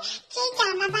হলুদে যে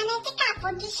জামা বানাতে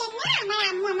কাপড় দিছেন না, আমার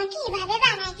আম্মু আমাকে এভাবে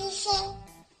বানাই দিয়েছে,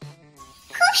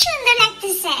 খুব সুন্দর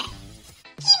লাগতেছে।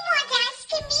 কি মজা,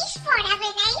 আজকে মিস পড়াবে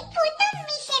না, এই প্রথম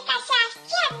মিসের কাছে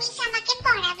আসছি আর মিস আমাকে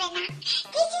পড়াবে না।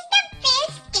 This is the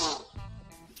best day.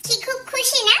 কি খুব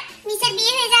খুশি না মিসের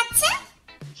বিয়ে হয়ে যাচ্ছে?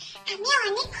 আমি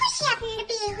অনেক খুশি আপনার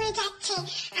বিয়ে হয়ে যাচ্ছে।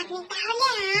 আপনি তাহলে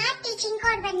আর টিচিং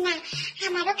করবেন না,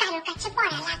 আমারও কারো কাছে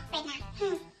পড়া লাগবে না।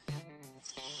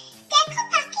 দেখো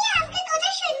পাখি আমাকে কত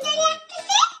সুন্দর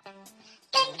লাগতেছে।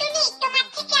 টুনটুনি তোমার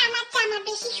থেকে আমার জামা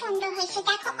বেশি সুন্দর হয়েছে,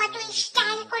 দেখো কত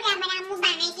স্টাইল করে আমার আম্মু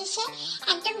বানাই দিয়েছে,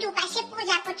 একদম দুপাশে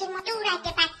প্রজাপতির মতো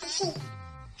উড়াতে পারতেছি।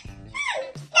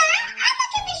 না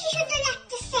আমাকে বেশি সুন্দর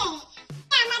লাগতেছে,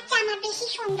 আমার জামা বেশি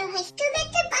সুন্দর হয়েছে। তুমি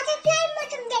তো বাটারফ্লাইয়ের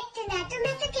মতন দেখতে না,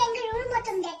 তুমি তো ক্যাঙ্গারুর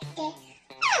মতন দেখতে।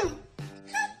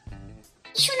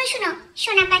 শোনো শোনো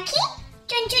সোনা পাখি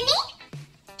টুনটুনি,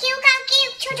 কেউ কাউকে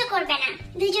ছোট করবে না,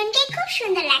 দুজনকে খুব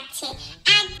সুন্দর লাগছে,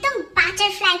 একদম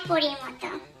বাটারফ্লাই পরীর মতো।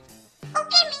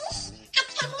 ওকে মিস,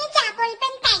 আজকে আপনি যা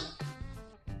বলবেন তাই।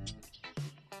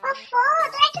 ওফো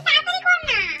তোরা একটু তাড়াতাড়ি কর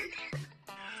না।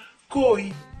 কই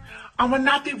আমার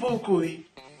নাতি বউ কই?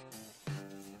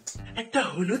 একটা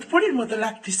হলুদ পরীর মতো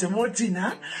লাগতেছে মর্জিনা,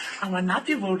 আমার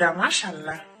নাতি বউটা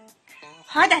মাশাআল্লাহ।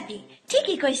 হ দাদি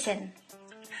ঠিকই কইছেন।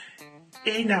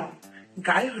 এই নাও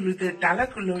গায়ে হলুদের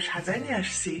ডালাগুলো সাজায় নিয়ে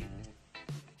আসছি।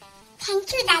 থ্যাংক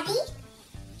ইউ দাদি।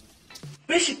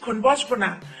 বেশিক্ষণ বসবো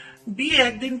না, বিয়ে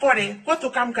একদিন পরে, কত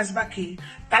কাম কাজ বাকি,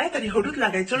 তাড়াতাড়ি হলুদ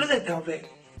লাগাই চলে যেতে হবে।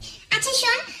 আচ্ছা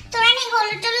শোন, তোরা না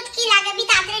হলুদ টলুদ কি লাগাবি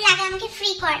তাড়াতাড়ি লাগা, আমাকে ফ্রি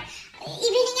কর।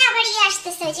 ইভিনিং এ আবার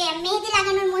আসতেছে, যে মেহেদি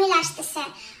লাগানোর মহিলা আসতেছে,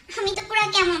 আমি তো পুরো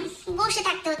কেমন বসে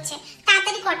থাকতে হচ্ছে,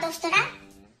 তাড়াতাড়ি কর দোস্তরা।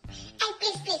 আই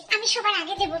প্লিজ প্লিজ, আমি সবার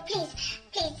আগে দেব, প্লিজ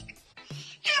প্লিজ।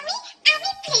 আমি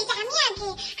প্লিজ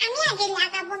আমি আগে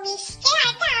লাগাবো মিসকে,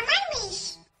 এটা আমার মিস।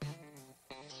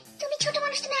 তুমি ছোট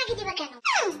মানুষ, তুমি আগে দিবা কেন?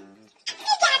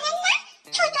 আপনি জানেন না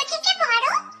ছোট থেকে বড়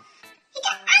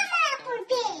এটা আমার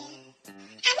পড়বে।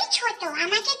 আমি ছোট,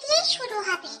 আমাকে দিয়ে শুরু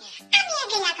হবে, আমি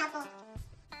আগে লাগাবো।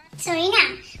 সরি না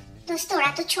দোস্ত,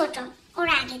 ওরা তো ছোট,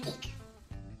 ওরা আগে দিক।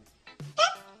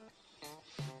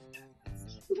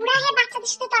 বুড়া হে বাচ্চাদের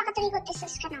সাথে তর্কাতর্কি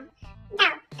করতেছিস কেন?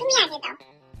 দাও তুমি আগে দাও।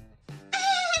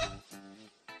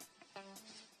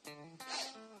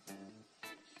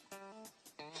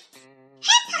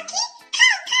 হ্যাঁ পাখি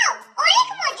খাও খাও, অনেক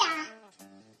মজা।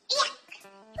 ইয়াক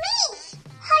মিস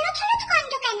হলুদ হলুদ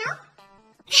গন্ধ কেন?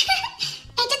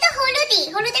 এটা তো হলুদই,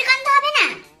 হলুদের গন্ধ হবে না?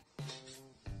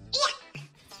 ইয়াক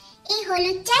এই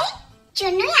হলুদটাই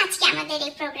জন্যই আজকে আমাদের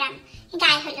এই প্রোগ্রাম,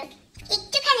 গায়ে হলুদ।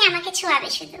 একটুখানি আমাকে ছোঁয়াবে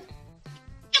শুধু।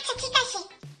 আচ্ছা ঠিক আছে।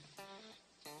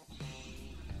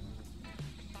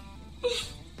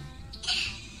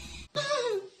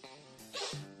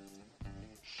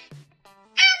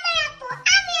 আমার আপু,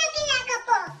 আমি ওকে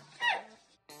লাগাবো।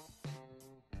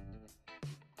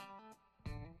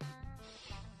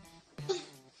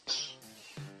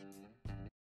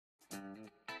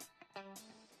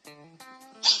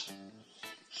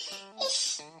 ইস,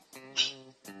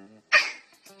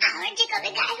 আমার যে কবে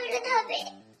গায়ে হলুদ হবে।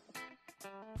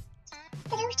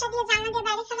 রুশটা দিয়ে জানলা দিয়ে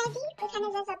বাইরে ফেলাই দিই, ওখানে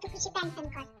যা যত খুশি প্যান প্যান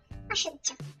কর, অসহ্য।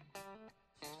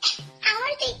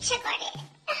 আমার তো ইচ্ছা করে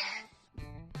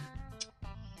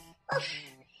উফ,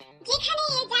 যেখানে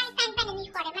যায় প্যান প্যানানি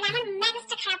করে, মানে আমার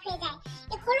মেজাজটা খারাপ হয়ে যায়।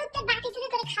 এই হলুদের বাটি তুলে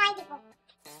করে খাওয়াই দেবো।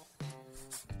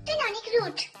 তুই অনেক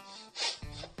রুড।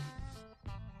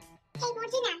 এই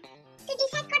মর্জিনা, তুই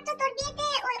ডিসাইড কর তো তোর বিয়েতে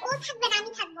ও থাকবে না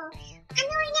আমি থাকবো।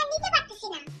 আমি ওর নিয়ে নিতে পারতেছি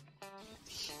না।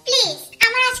 প্লিজ,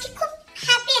 আমার আজকে খুব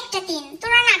হ্যাপি একটা দিন,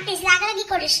 তোরা না প্লিজ লাগালাগি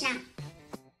করিস না।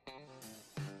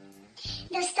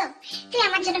 দোস্ত তুই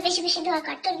আমার জন্য বেশি বেশি দোয়া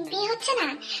কর, তোর বিয়ে হচ্ছে না,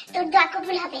 তো তোর দোয়া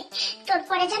কবুল হবে, তোর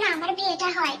পরে যেন আমার বিয়েটা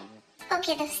হয়।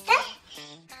 ওকে দোস্ত।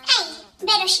 এই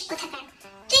বেরোসি কোথাকার,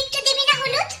 তুই একটু দিবি না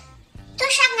হলুদ? তোর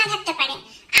শখ না থাকতে পারে,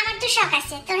 আমার তো শখ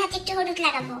আছে তোর হাতে একটু হলুদ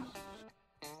লাগাবো।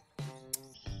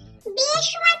 বিয়ের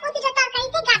সময় প্রতিটা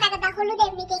তরকারিতে গাদা গাদা হলুদ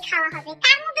এমনিতেই খাওয়া হবে,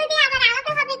 তার মধ্যে দিয়ে আবার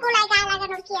আলাদাভাবে গোলায় গায়ে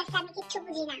লাগানোর কি আছে আমি কিচ্ছু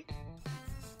বুঝি না।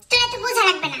 তোরা তো বোঝা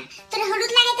লাগবে না, তোরা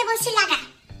হলুদ লাগাইতে বলছি লাগা।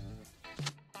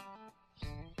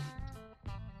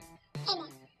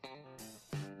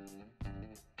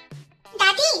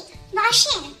 দাদি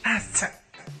বসেন। আচ্ছা,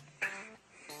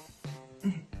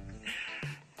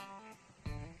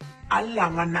 আল্লাহ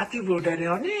আমার নাতি বউডারে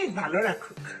অনেক ভালো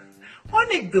রাখুক,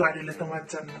 অনেক দোয়া রইল তোমার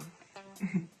জন্য।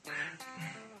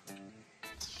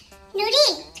 নুরি,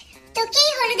 তোকে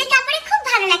এই হলুদের কাপড়ে খুব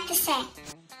ভালো লাগতেছে।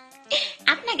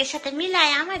 আপনাকে সাথে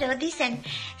মিলায় আমারও দিছেন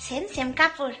সেম সেম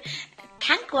কাপড়।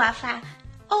 থ্যাংক ইউ আফা।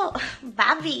 ও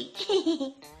বাবি।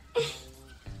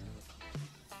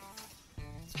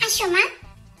 আসো মা।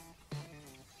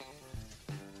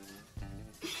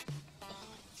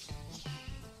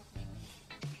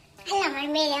 আল্লাহ আমার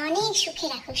মেয়েরা অনেক সুখে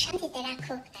রাখুক, শান্তিতে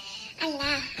রাখুক।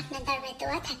 আল্লাহ আপনার দরবারে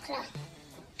দোয়া থাকলো।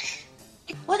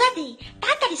 ও দাদি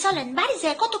তাড়াতাড়ি চলেন, বাড়ি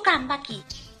যায় কত কাম বাকি।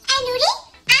 এই নুরি,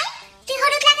 আয়, তুই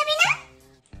হলুদ লাগাবি না?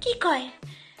 কি কয়?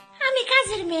 আমি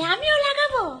কাজের মেয়ে, আমিও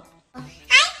লাগাবো?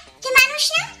 আয়, তুই মানুষ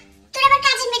না, তোর আবার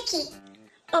কাজের মেয়ে কি?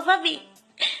 ও ভাবি,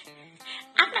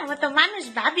 আপনার মতো মানুষ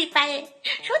ভাবি পায়ে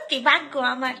সত্যি ভাগ্য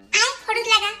আমার। আয় হলুদ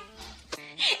লাগা।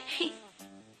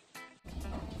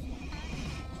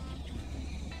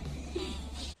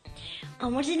 ও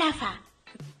মর্জিনা আফা,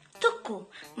 টুকু,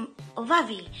 ও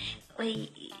ভাবি, ওই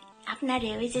আপনারে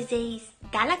ওই যে যেই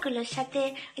ডালাগুলোর সাথে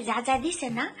যা যা দিছে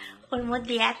না, ওর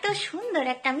মধ্যে এত সুন্দর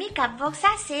একটা মেকআপ বক্স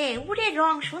আছে, উড়ে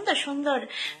রং সুন্দর সুন্দর।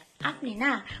 আপনি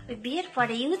না ওই বিয়ের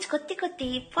পরে ইউজ করতে করতে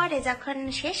পরে যখন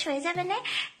শেষ হয়ে যাবে না,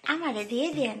 আমারে দিয়ে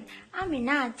দেন। আমি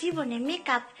না জীবনে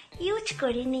মেকআপ ইউজ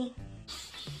করিনি।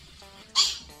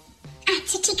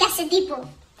 আচ্ছা ঠিক আছে, দিব।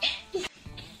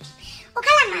 ও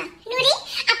খালাম্মা, নুরি,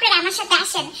 আপনারা আমার সাথে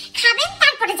আসেন, খাবেন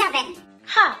তারপরে যাবেন।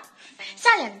 হ্যাঁ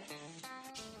চলেন।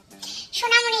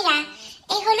 সোনামণিরা,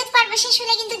 এই হলুদ পর্ব শেষ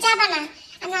হলে কিন্তু যাবা না,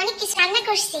 আমি অনেক কিছু রান্না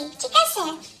করছি, ঠিক আছে?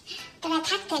 তোরা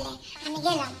থাক তাহলে, আমি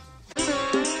গেলাম।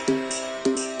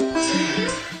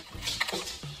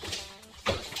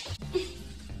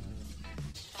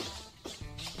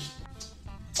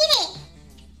 কিরে,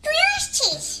 তুইও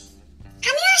আসছিস?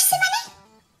 আমিও আসছি মানে?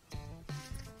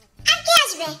 আর কে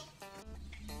আসবে?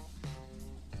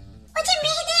 ওই যে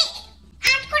মেহেদি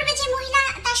আর্ট করবে যে মহিলা,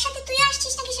 তার সাথে তুইও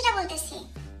আসছিস নাকি সেটা বলতেছি।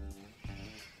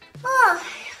 ও,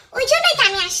 ওই জন্যই তো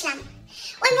আমি আসলাম।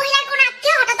 ওই মহিলার কোন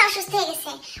আত্মীয় হঠাৎ অসুস্থ হয়ে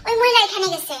গেছে, ওই মহিলা এখানে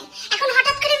গেছে। এখন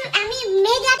হঠাৎ করে আমি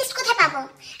মেহেদি আর্টিস্ট কোথায় পাবো?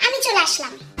 আমি চলে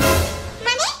আসলাম।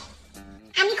 মানে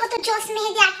আমি কত জোস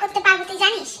মেহেদি আর্ট করতে পারবো তুই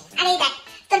জানিস? আর এই দেখ,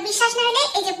 তোর বিশ্বাস না হলে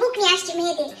এই যে বুক নিয়ে আসছি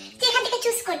মেহেদি, তুই এখান থেকে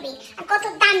চুজ করবি। আর কত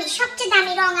দামি, সবচেয়ে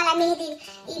দামি রঙালা মেহেদির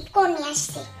কোন নিয়ে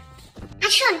আসছি।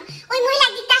 আর শোন, ওই মহিলা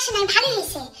একদিকটা আসে নাই, ভালোই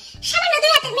হয়েছে। সামান্য 2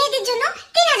 হাতের মেহেদির জন্য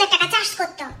 3000 টাকা চার্জ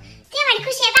করতো। তুই আমার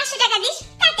খুশি 500 টাকা দিস,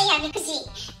 তাতেই আমি খুশি।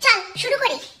 চল শুরু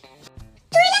করি।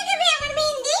 তুই লাগাবি আমার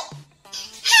মেহেদি?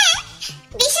 হ্যাঁ,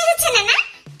 বিশ্বাস হচ্ছে না না?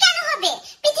 কেন হবে?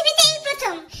 পৃথিবীতে এই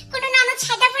প্রথম কোন ননদ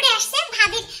ছাইটা পড়ে আসছে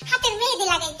ভাবির হাতের মেহেদি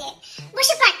লাগাইতে।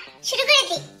 বসে পড়, শুরু করে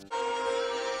দি।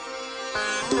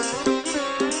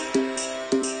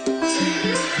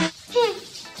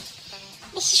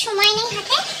 বেশি সময় নেই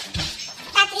হাতে,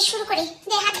 তাড়াতাড়ি শুরু করি।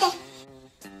 দে হাত দে।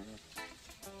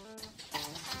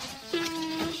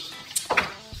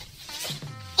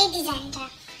 এই ডিজাইনটা,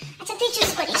 আচ্ছা তুই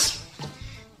চুজ করিস।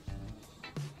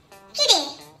 কি রে,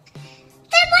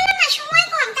 তোর বললাম না সময়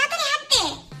কম, তাড়াতাড়ি হাত দে।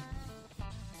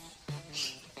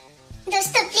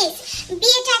 দোস্ত প্লিজ,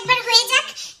 বিয়েটা একবার হয়ে যাক,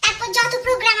 তারপর যত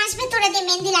প্রোগ্রাম আসবে তোরা দিয়ে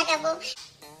মেহেদি লাগাবো।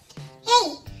 এই,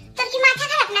 তোর কি মাথা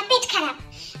খারাপ না পেট খারাপ?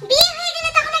 বিয়ে হয়ে গেলে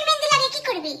তখন আর মেহেদি লাগিয়ে কি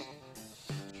করবি?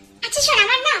 আচ্ছা শোন,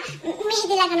 আমার না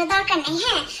মেহেদি লাগানোর দরকার নাই।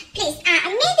 হ্যাঁ প্লিজ,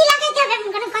 মেহেদি লাগাইতে হবে এমন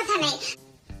কোনো কথা নাই।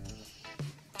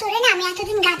 তোরে না আমি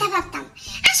এতদিন গাধা ভাবতাম,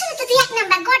 আসলে তো তুই 1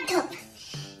 নাম্বার গর্ধপ।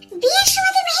 বিয়ের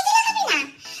সময় তুই মেহেদি লাগাবি না?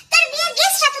 তোর বিয়ের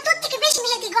গেস্টরা তো তোর থেকে বেশি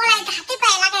মেহেদি গলায় হাতে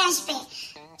পায়ে লাগাই আসবে।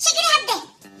 শিগগিরই হাত দে।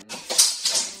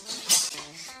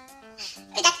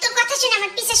 ওই দেখ, তোর কথা শুনে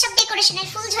আমার পিছের সব ডেকোরেশনের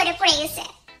ফুল ঝরে পড়ে গেছে।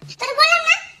 তোরে বললাম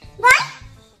না, বল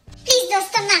প্লিজ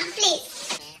দোস্ত, না প্লিজ।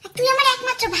 তুই আমার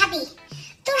একমাত্র ভাবি,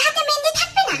 তোর হাতে মেহেদি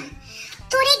থাকবে না?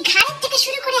 তোর এই ঘাড়ের থেকে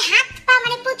শুরু করে হাত পা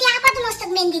মানে প্রতি আপাদমস্তক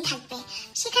মেহেদি থাকবে।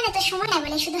 সেখানে তো সময় না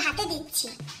বলে শুধু হাতে দিচ্ছি।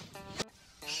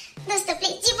 দোস্ত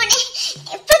প্লিজ, জীবনে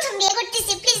প্রথম বিয়ে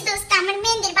করতেছি, প্লিজ দোস্ত আমার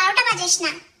মেহেদির 12টা বাজাস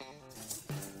না।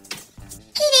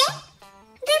 কি রে,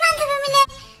 2 বান্ধবী মিলে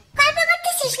গল্প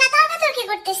করতেছিস না তর্কাতর্কি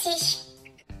করতেছিস?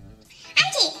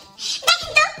 আন্টি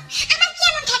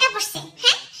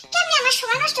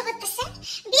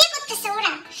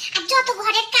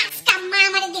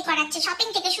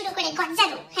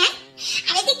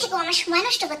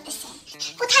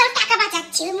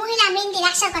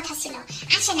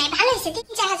আসে নাই, ভালো হয়েছে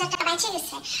 3-4 হাজার টাকা বেঁচে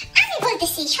গেছে। আমি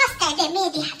বলতেছি সস্তায় দে,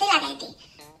 মেহেদি হাতে লাগাই দে,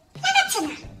 লাগাচ্ছে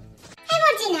না। হ্যাঁ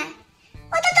মর্জিনা,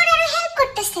 ও তো তোর আরো হেল্প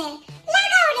করতেছে,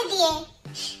 লাগা ওরে দিয়ে।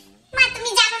 মা তুমি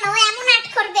জানো না ও এমন আর্ট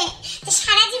করবে যে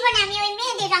সারা জীবন আমি ওই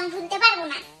মেহেদির রং ভুলতে পারবো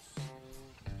না।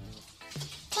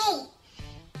 হেই,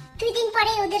 2 দিন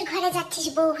পরে ওদের ঘরে যাচ্ছিস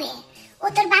বউ হয়ে, ও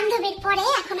তোর বান্ধবীর পরে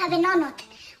এখন হবে ননদ।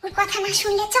 ওর কথা না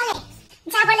শুনলে চলে,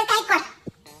 যা বলে তাই কর।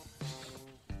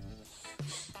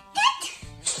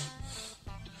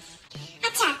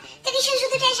 আচ্ছা তুই কি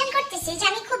শুধু টেনশন করতেছিস যে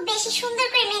আমি খুব বেশি সুন্দর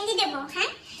করে মেহেদি দেবো?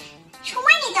 হ্যাঁ,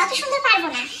 সময় নেই তো, অত সুন্দর পারবো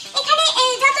না। এখানে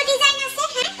যত ডিজাইন আছে,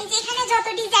 হ্যাঁ এই যে এখানে যত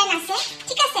ডিজাইন আছে,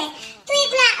 ঠিক আছে, তুই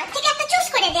এগুলা থেকে একটা চুজ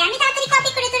করে দে, আমি তাড়াতাড়ি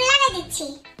কপি করে তোরে লাগাই দিচ্ছি।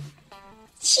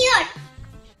 শিওর?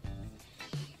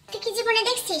 তুই কি জীবনে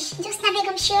দেখছিস জোসনা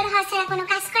বেগম শিওর হওয়া ছাড়া কোনো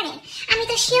কাজ করে? আমি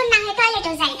তো শিওর না হয়ে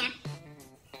টয়লেটেও যাই না।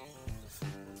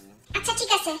 আচ্ছা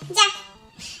ঠিক আছে, যা,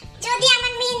 যদি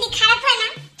আমার মেহেদি খারাপ হয় না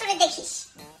তোরে দেখিস।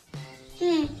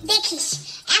 দেখিস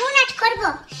এমন আর্ট করবো,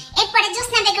 এরপরে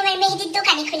জোসনা বেগমের মেহেদির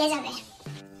দোকানে খুলে যাবে।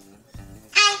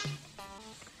 আয়,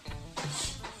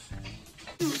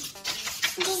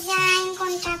 ডিজাইন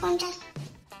কোনটা কোনটা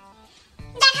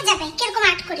দেখা যাবে কিরকম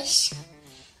আর্ট করিস।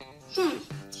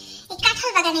 এই কাঁঠাল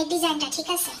বাগানের ডিজাইনটা ঠিক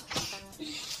আছে।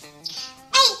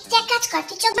 এই তুই এক কাজ কর,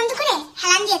 তুই চোখ বন্ধ করে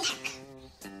হেলান দিয়ে থাক।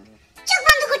 চোখ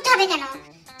বন্ধ করতে হবে কেন?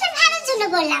 তোর ভালোর জন্য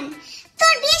বললাম।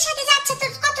 তোর বিয়ের সাথে যাচ্ছে,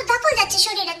 তোর কত ধকল যাচ্ছে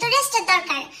শরীরে, তোর রেস্টের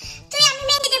দরকার। তুই আমি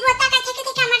মেহেদি দেবো তাকায় থেকে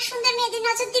থেকে আমার সুন্দর মেহেদি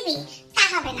নজর দিবি, তা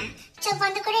হবে না। চোখ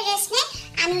বন্ধ করে রেস্ট নে,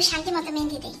 আমিও শান্তি মতো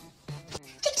মেহেদি দেই।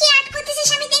 তুই কি আর্ট করতেছিস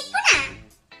আমি দেখবো না?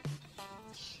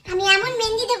 আমি এমন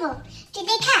মেহেদি দেবো তুই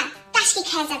দেখা টাসকি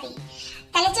খেয়ে যাবি।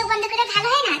 তাহলে চোখ বন্ধ করে ভালো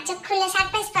হয় না, চোখ খুললে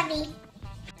সারপ্রাইজ পাবি।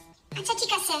 আচ্ছা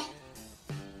ঠিক আছে,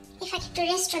 এবার একটু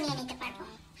রেস্ট নিয়ে নিতে পারবো।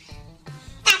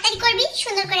 তাড়াতাড়ি করবি,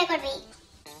 সুন্দর করে করবি।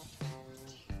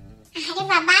 আরে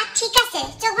বাবা ঠিক আছে,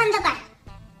 চোখ বন্ধ কর।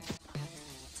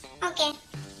 ওকে,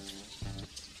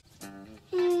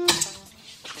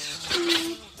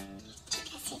 ঠিক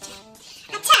আছে।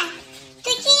 আচ্ছা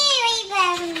তুই কি ওই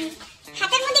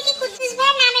হাতের মধ্যে কি কুদ্দুস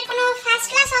ভাইয়ের নামের কোনো ফার্স্ট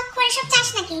ক্লাস অক্ষর সব চাস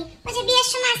নাকি? ওই যে বিয়ের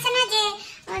সময় আছে না যে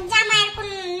জামাইয়ের কোন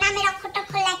নামের অক্ষর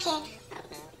টক্ষর লেখে,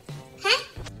 হ্যাঁ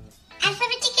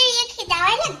অ্যালফাবেটিকের ইয়ে কি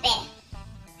দেওয়াই লাগবে?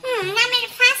 নামের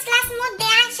ফার্স্ট ক্লাস মধ্যে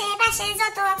আসে পাশে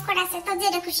যত অক্ষর আছে তো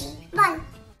যেটা খুশি বল।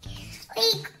 ওই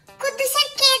কুদ্দুসের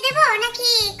কে দেব নাকি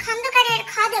খন্দকারের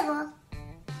খ দেব?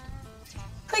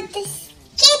 কুদ্দুস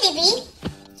কে দিবি?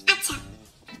 আচ্ছা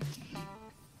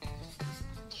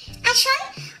আসল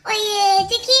ওই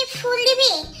তুই কি ফুল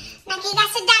দিবি নাকি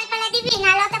গাছের ডালপালা দিবি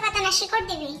না লতা পাতা না শিকড়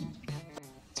দিবি?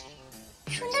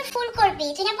 সুন্দর ফুল করবি,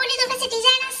 তুই না বলি তোর কাছে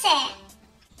ডিজাইন আছে।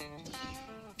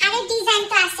 আরে ডিজাইন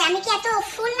তো আছে, আমি কি এত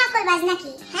ফুল নকল বাজ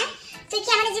নাকি? হ্যাঁ, তুই কি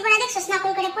আমার জীবনে দেখছস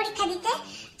নকল করে পরীক্ষা দিতে?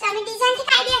 তো আমি ডিজাইন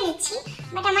থেকে আইডিয়া নিচ্ছি,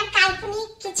 বাট আমার কাল্পনিক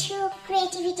কিছু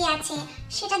ক্রিয়েটিভিটি আছে,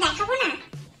 সেটা দেখাবো না?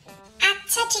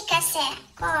 আচ্ছা ঠিক আছে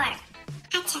কর।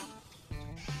 আচ্ছা,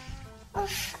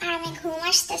 উফ আর আমি ঘুম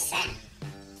আসতেছে।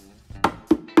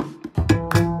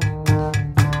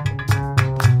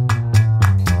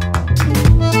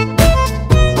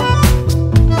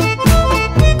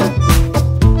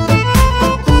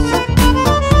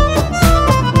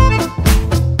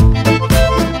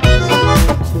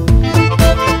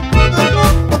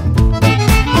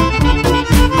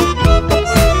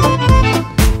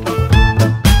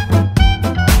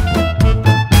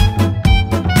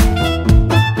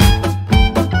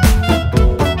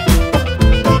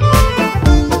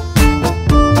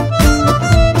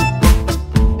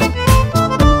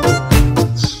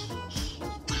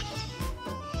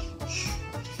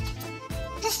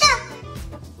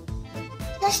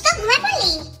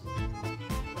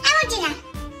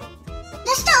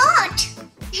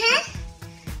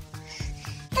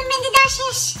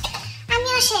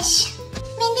 শেষ,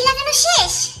 মেহেদি লাগানো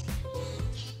শেষ।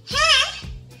 হ্যাঁ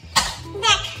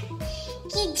দেখ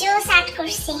কি জোস আর্ট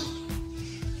করছি।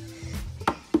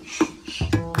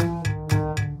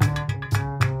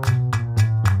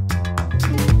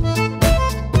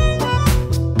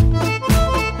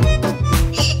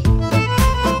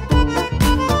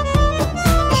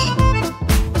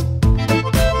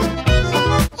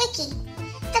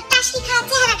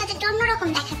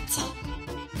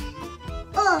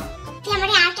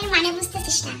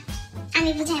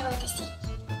 আমি বুঝাই বলতেছি,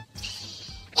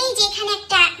 এই যে এখানে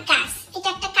একটা গাছ, এটা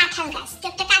একটা কাঁঠাল গাছ, তুই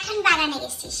একটা কাঁঠাল বাগানে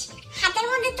গেছিস, হাতের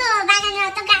মধ্যে তো বাগানের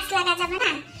অত গাছ লাগা যাবে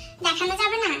না, দেখানো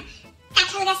যাবে না।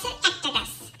 কাঁঠাল গাছের একটা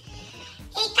গাছ,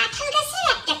 এই কাঁঠাল গাছের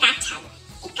একটা কাঁঠাল,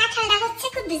 এই কাঁঠালটা হচ্ছে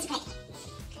কুদ্দুস ভাই।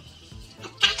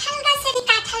 কাঁঠাল গাছের এই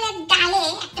কাঁঠালের ডালে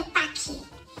একটা পাখি,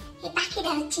 এই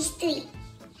পাখিটা হচ্ছিস তুই।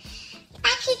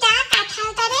 পাখিটা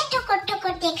কাঁঠালটারে ঠোকর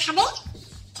ঠোকর খাবে,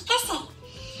 ঠিক আছে?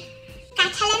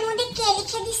 কাঁঠালের মধ্যে কে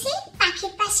লিখে দিছি,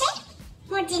 পাখির পাশে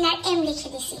মর্জিনার এম লিখে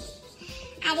দিছি।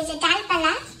 আর এই যে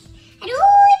ডালপালা, আর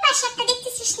ওই পাশে একটা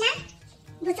দেখতেছিস না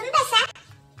বুতুম পাশা,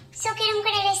 চোখেরম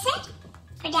করে রয়েছে,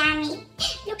 ওটা আমি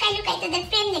লুকাই লুকাই তোদের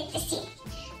প্রেম দেখতেছি।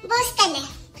 বস তাহলে,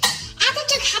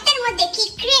 এতটুক হাতের মধ্যে কি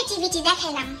ক্রিয়েটিভিটি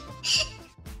দেখাইলাম।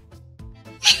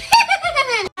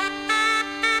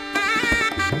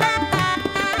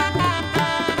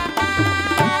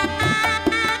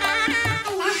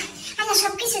 আল্লাহ আল্লাহ,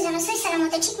 সবকিছু যেন সই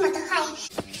সালামতে ঠিক মতো হয়।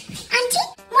 আন্টি,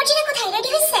 মর্জিনা কোথায়? রেডি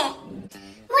হয়েছে?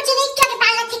 মর্জিনা একটু আগে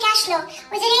পার্লার থেকে আসলো,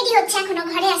 ওই যে রেডি হচ্ছে, এখনো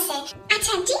ঘরে আছে।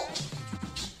 আচ্ছা আন্টি।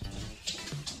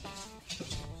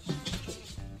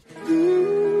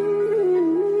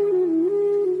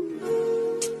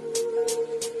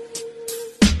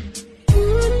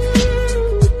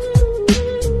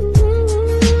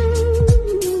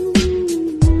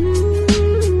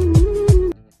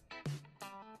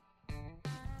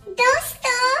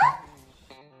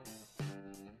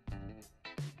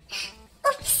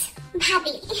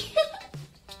 ভাবি,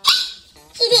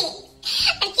 কি রে,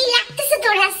 আর কি লাগতেছে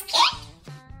তোর আজকে?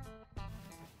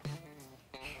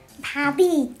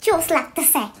 ভাবি চোস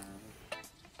লাগতেছে।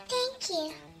 Thank you.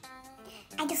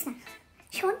 আই জোসনা,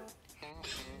 শোন,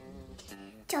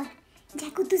 চল যা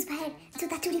কুদ্দুস ভাইয়ের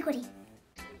জুতা চুরি করি।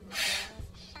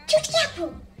 চুটকি আপু,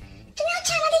 তুমি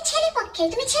হচ্ছে আমাদের ছেলে পক্ষের,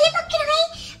 তুমি ছেলে পক্ষের হয়ে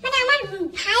মানে আমার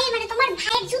ভাই, মানে তোমার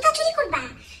ভাইয়ের জুতা চুরি করবা?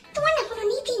 তোমার না কোনো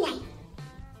নীতি নাই।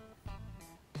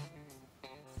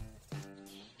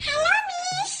 হ্যালো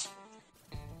মিস,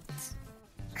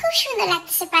 খুব সুন্দর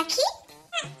লাগছে পাখি।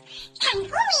 থ্যাংক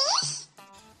ইউ মিস,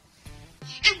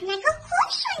 আপনাকে খুব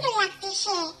সুন্দর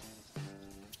লাগতেছে।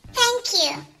 Thank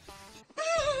you.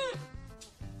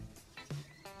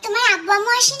 তোমার আব্বু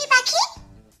আম্মু আসেনি পাখি?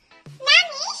 না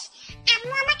মিস,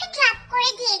 আম্মু আমাকে ড্রপ করে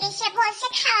দিয়ে গেছে, বলছে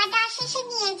খাওয়া দাওয়া শেষে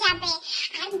নিয়ে যাবে।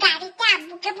 আর গাড়িতে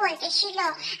আব্বুকে বলতেছিল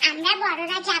আমরা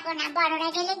বড়রা যাব না, বড়রা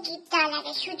গেলে গিফট দেওয়া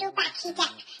লাগে, শুধু পাখি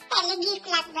যাক, তাহলে গিফট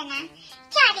লাগবে না।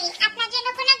 সরি, আপনার জন্য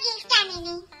কোনো গিফট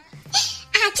আনিনি।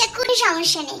 আচ্ছা, কোনো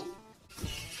সমস্যা নেই।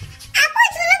 আপু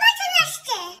ধুলো চলে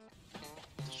আসছে,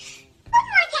 খুব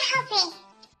মজা হবে।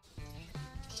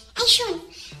 এই শোন,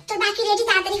 তোর বাকি রেডি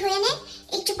তাড়াতাড়ি হয়ে নে,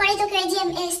 একটু পরে তোকে ওই যে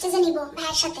স্টেজে নিব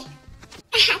ভাইয়ের সাথে।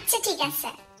 আচ্ছা ঠিক আছে।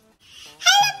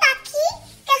 হ্যালো পাখি,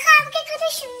 দেখো আমাকে কত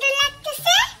সুন্দর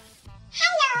লাগতেছে।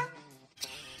 হ্যালো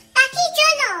পাখি,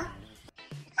 চলো।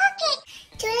 ওকে,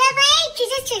 চলো ভাই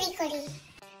জুতা চুরি করি।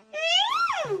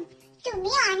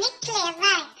 তুমি অনেক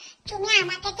ক্লেভার, তুমি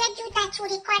আমাকে যে জুতা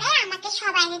চুরি করে আমাকে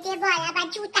সবাই দিয়ে বলাবা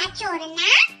জুতা চোর না?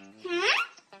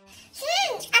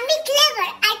 আমি ক্লেভার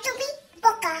আর তুমি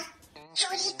বোকা।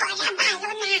 চুরি করা ভালো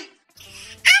না,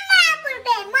 আমরা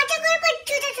করবে মজা করবো,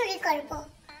 জুতা চুরি করবো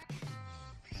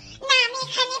না। আমি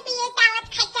এখানে বিয়ে দাওয়াত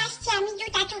খাইতে আসছি, আমি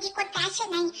জুতা চুরি করতে আসে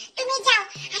নাই। তুমি যাও,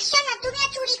 আর শোনো তুমিও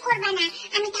চুরি করবে না,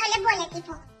 আমি তাহলে বলে দিব।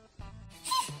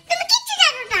 তুমি কিচ্ছু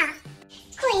জানো না।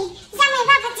 কই জামাই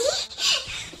বাবাজি?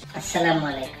 আসসালামু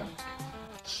আলাইকুম।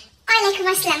 ওয়ালাইকুম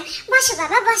আসসালাম। বসো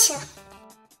বাবা বসো।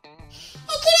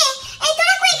 এই কি রে, এই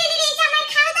তোরা কই গেলি রে? আমার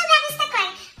খাওয়া দাওয়ার ব্যবস্থা কর।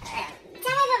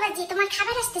 জামাই বাবাজি, তোমার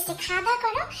খাবার আসতেছে, খাওয়া দাওয়া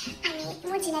করো, আমি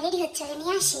মর্জিনা রেডি হচ্ছে, ওরে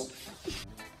নিয়ে আসি।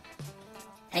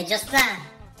 এই জোসনা,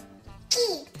 কি?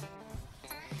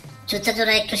 জুতা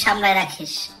জোড়া একটু সামলায়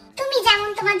রাখিস। তুমি যেমন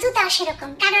তোমার জুতা সেরকম,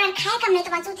 কারণ আর খায় কামড়ে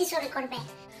তোমার জুতি চুরি করবে।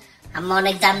 আম্মা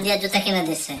অনেক দাম দিয়ে জুতা কিনে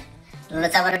দিছে,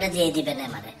 লতা আবার ওটা দিয়ে দিবে না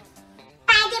আমারে।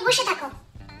 পায়ে দিয়ে বসে থাকো।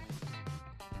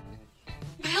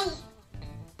 ভাই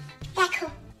দেখো,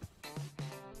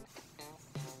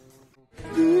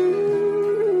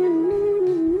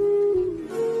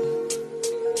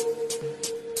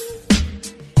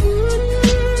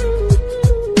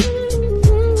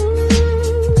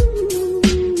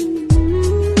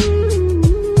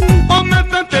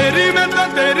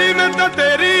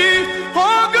 तेरी हो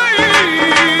गई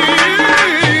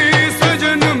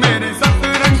सजन मेरे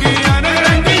सतरंगिया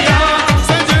रंगिया,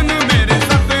 सजन मेरे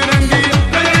सतरंगिया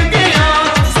रंगिया,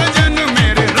 सजन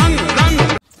मेरे रंग रंग।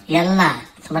 ইয়াল্লা,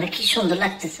 তোমার কি সুন্দর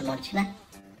লাগতেছে মর্জিনা।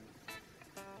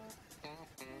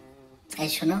 এই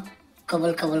শোনো,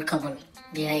 কবুল কবুল কবুল,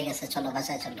 বিয়ে হয়ে গেছে, চলো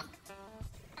বাসায় চলো।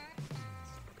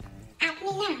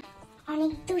 আপনি না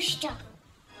অনেক দুষ্ট।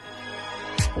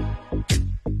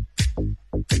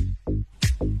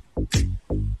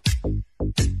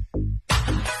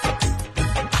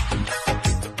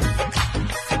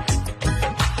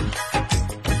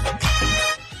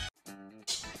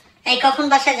 এই কখন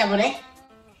বাসায় যাবো রে?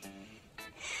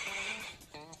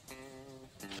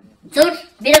 দূর,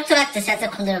 বিরক্ত লাগতেছে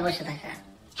এতক্ষণ ধরে বসে থাকা।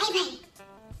 এই ভাই,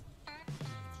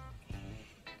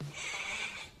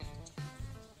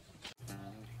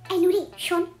 এই নুরি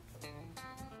শোন,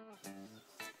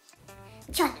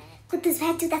 চল কুদ্দুস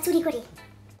ভাইয়ের জুতা চুরি করি।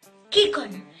 কি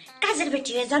কোন কাজের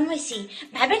বেটি হয়ে জন্মাইছি,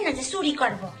 ভাবেন না যে চুরি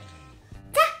করব।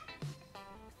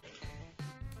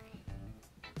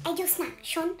 এই জোসনা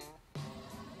শোন।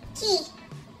 কি?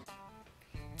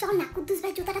 চল না কুদ্দুস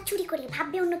ভাই জুতাটা চুরি করি,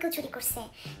 ভাববে অন্য কেউ চুরি করছে।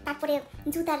 তারপরে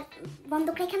জুতার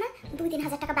বন্ধক রেখে না 2-3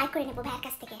 হাজার টাকা বাইর করে নেবো ভাইয়ের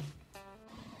কাছ থেকে।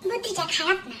 বুদ্ধিটা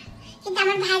খারাপ না, কিন্তু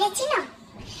আমার ভাইরা চিনো,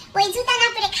 ওই জুতা না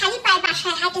পরে খালি পায়ে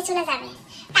বাসায় হাঁটে চলে যাবে,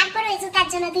 তারপর ওই জুতার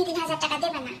জন্য 2-3 হাজার টাকা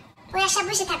দেবে না। ওই আশা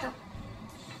বসে থাকো।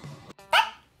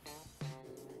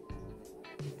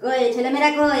 কই ছেলেমেয়েরা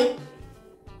কই?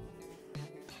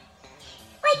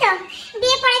 ওই তো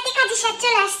বিয়ে পড়াইতে কাজের সাথে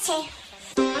চলে আসছে।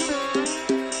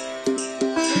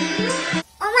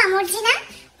 ও মা মর্জিনা,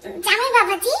 জামাই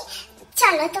বাবাজি,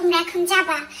 চলো তোমরা এখন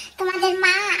যাবা, তোমাদের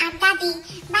মা আর দাদি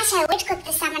বাসায় ওয়েট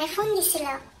করতেছে, আমারে ফোন দিছিল।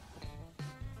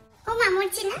 ও মা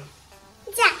মর্জিনা,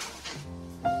 যা।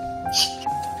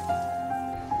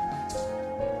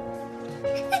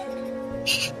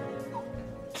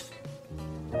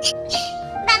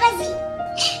 বাবাজি,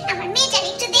 আমার মেয়েটার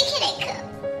একটু দেখে রেখো।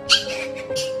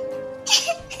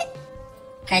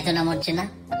 কাইতো না মর্জিনা,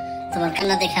 তোমার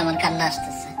কান্না দেখে আমার কান্না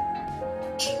আসতেছে।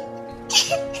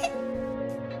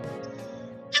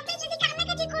 আপনি যদি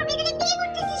কান্নাকাটি করবে তাহলে বিয়ে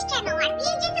করতেছিস কেন? আর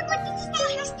বিয়ে যেহেতু করতেছিস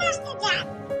তাহলে হাসতে হাসতে যা।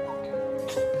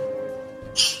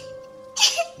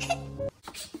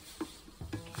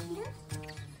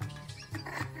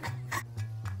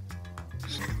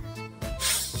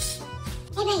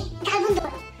 এই ভাই, গাল বন্ধ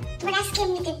করো। তোমার আজকে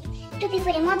এমনিতে টুপি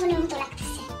পরে মদনের মতো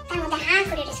লাগতেছে, তার মধ্যে হা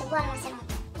করে রয়েছে বড় মাছের মতো।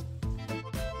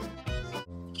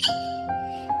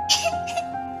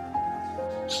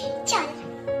 চল,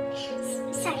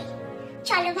 সরি,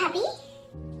 চলো ভাবি।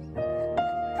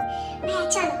 ভাইয়া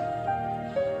চলো।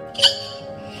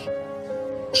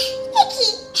 দেখি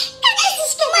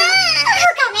কাঁদতেছিস কেন?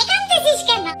 কামে কাঁদতেছিস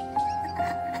কেন?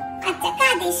 আচ্ছা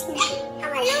কাঁদিস না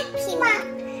আমার লক্ষ্মী মা।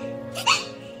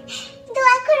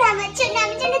 দোয়া করো আমার জন্য,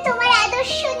 আমি যেন তোমার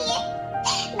আদর্শ নিয়ে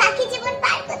বাকি জীবন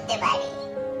পার করতে পারি।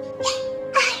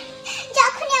 আর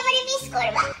যখনই আমারে মিস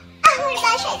করবা আমার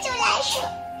বাসায় চলে আসো।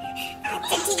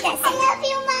 আচ্ছা ঠিক আছে, আই লাভ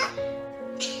ইউ মা।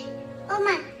 ও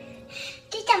মা,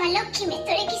 তুই তো আমার লক্ষ্মী মেয়ে,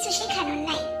 তোরে কিছু শেখানোর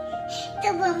নাই,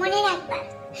 তবুও মনে রাখবা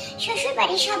শ্বশুর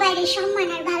বাড়ির সবাইকে সম্মান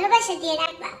আর ভালোবাসা দিয়ে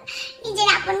রাখবা নিজের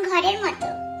আপন ঘরের মতো।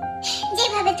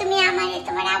 যেভাবে তুমি আমারে,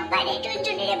 তোমার আব্বারে,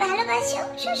 টুনটুনিরে ভালোবাসো,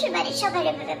 শ্বশুর বাড়ির সবাই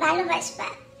এভাবে ভালোবাসবা,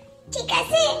 ঠিক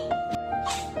আছে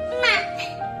মা?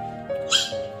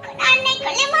 কোন অন্যায়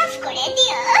করলে মাফ করে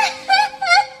দিও।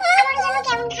 আমার যেন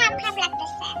কেমন খারাপ খারাপ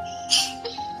লাগতেছে।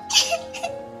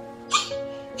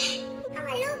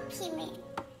 আমার লক্ষ্মী মেয়ে,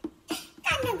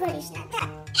 কান্না করিস না, থাক,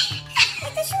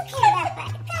 এত সুখের ব্যাপার,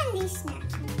 কান্দিস না।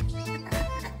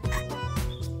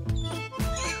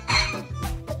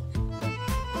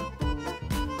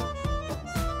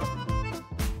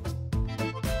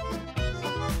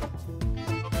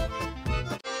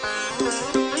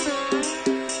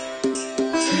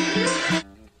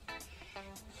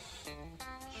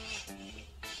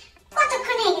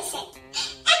 কতক্ষণ হয়ে গেছে,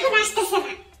 এখন আসতেছে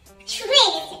না, শুরু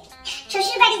হয়ে গেছে,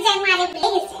 শ্বশুর বাড়ি যায় মারে ভুলে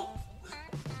গেছে।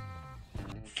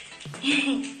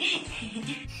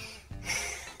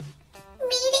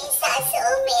 मेरी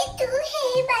सांसों में तू है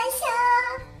बसा,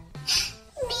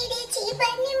 मेरे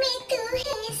जीवन में तू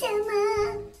है समा,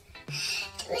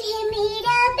 तू है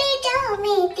मेरा बेटा,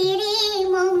 मैं तेरे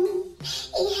मम,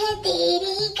 यह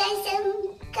तेरी कसम,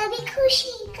 कभी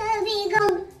खुशी कभी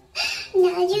गम,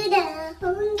 ना जुदा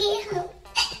होंगे हम।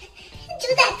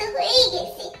 जुदा तो हो ही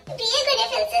गए, बिये करे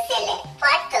ফেলছে ছেলে,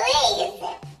 পর তো হয়ে গেছে,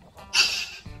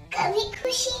 कभी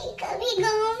खुशी कभी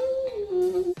गम।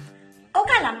 ও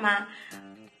কালাম্মা,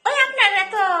 ওই আপনার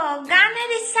এত গানের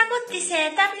ইচ্ছা করতেছে,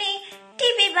 তো আপনি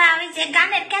টিভি বা ওই যে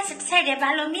গানের ক্যাসেট সাইডে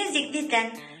ভালো মিউজিক দিতেন।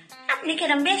 আপনি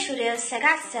কিরম বেসুরে হচ্ছে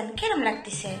গাচ্ছেন, কিরম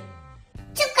লাগতেছে?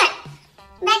 চুপ কর,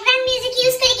 ব্যাকগ্রাউন্ড মিউজিক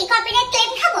ইউজ করে কি কপিরাইট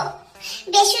ক্লেম খাবো?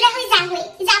 বেসুরা হই যা হই,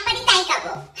 যা পারি তাই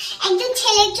গাবো। একজন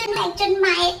ছেলের জন্য একজন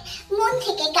মায়ের মন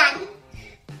থেকে গান।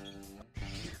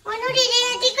 অনুরি রে,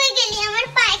 তুই কই গেলি? আমার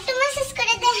পা একটু ম্যাসেজ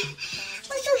করে দে।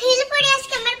 ওসু হিল পড়ে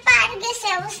আজকে আমার পা গেছে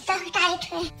অবস্থা টাইট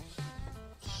হয়ে।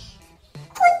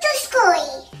 কুদ্দুস কই?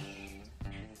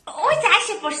 ওই যে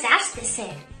আসে পড়ছে, আসতেছে।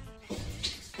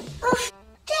 উফ,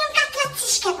 তুই আমার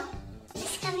কাতলাচ্ছিস কেন?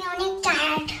 আজকে আমি অনেক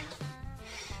টায়ার্ড।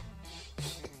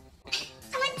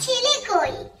 আমার ছেলে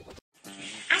কই?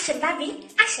 আসেন ভাবি,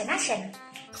 আসেন আসেন।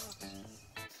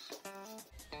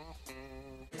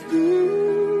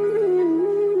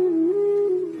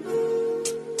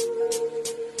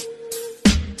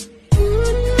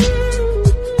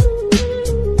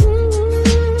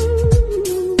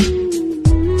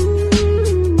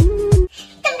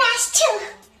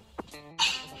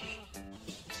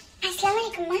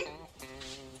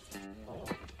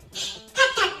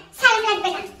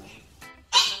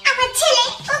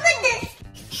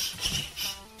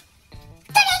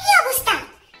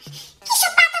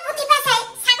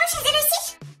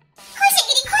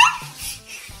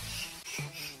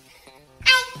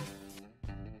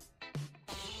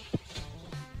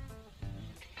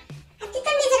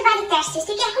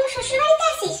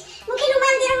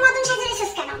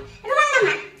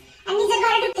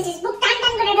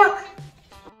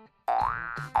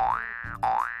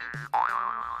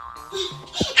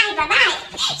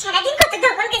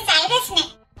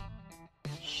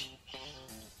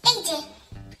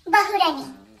 বহুরানী,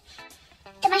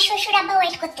 তোমার শ্বশুর আব্বা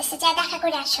ওয়েট করতেছে, যা দেখা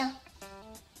করে আসো।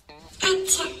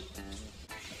 আচ্ছা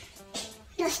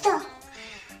দোস্ত,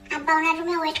 আব্বা ওনার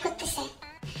রুমে ওয়েট করতেছে,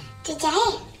 তুই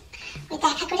যাই ওই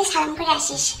দেখা করে সালাম করে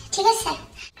আসিস, ঠিক আছে?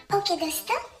 ওকে দোস্ত,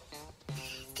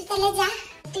 তুই তাহলে যা,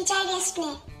 তুই যা রেস্ট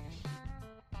নে।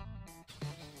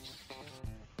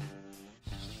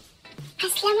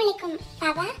 আসসালামু আলাইকুম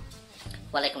বাবা।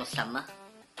 ওয়ালাইকুম আসসালাম মা।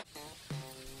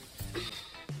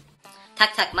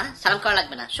 থাক থাক মা, সালাম করা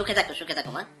লাগবে না, সুখে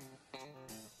থাকো মা।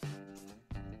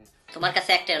 তোমার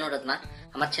কাছে একটা অনুরোধ মা,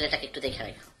 আমার ছেলেটাকে একটু দেখে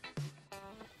রাখো।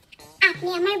 আপনি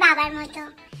আমার বাবার মতো,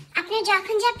 আপনার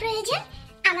যখন যা প্রয়োজন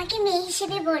আমাকে মেয়ে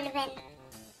হিসেবে বলবেন।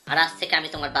 আর আজ থেকে আমি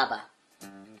তোমার বাবা,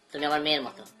 তুমি আমার মেয়ের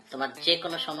মতো, তোমার যে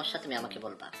কোনো সমস্যা তুমি আমাকে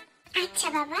বলবা। আচ্ছা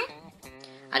বাবা।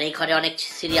 আর এই ঘরে অনেক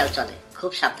সিরিয়াল চলে,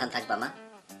 খুব সাবধান থাকবা মা।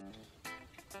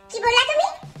 কি বললা তুমি?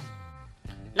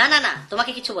 না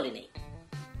তোমাকে কিছু বলি নাই।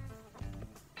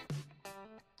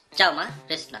 যাও মা,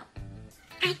 রেস্ট নাও।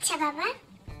 আচ্ছা বাবা।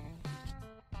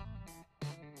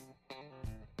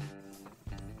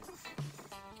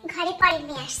 ঘরে পরের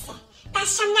মেয়ে আসছে, তার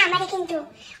সামনে আমারে কিন্তু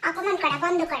অপমান করা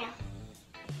বন্ধ করো।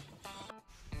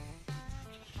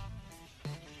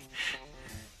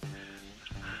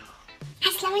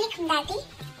 আসসালামু আলাইকুম দাদি।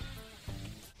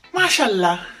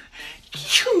 মাশাআল্লাহ, কি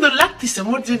সুন্দর লাগতেছে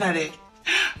মর্জিনারে।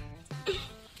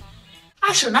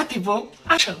 আসো নাতি বউ,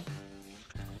 আসো।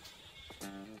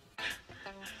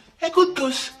 এই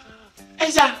কুদ্দুস,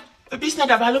 এই যা ওই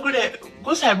বিছনাটা ভালো করে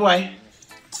গোছায় বয়।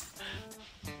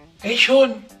 এই শোন,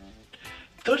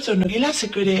 তোর জন্য গিলাসে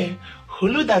করে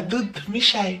হলুদ আর দুধ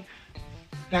মিশাই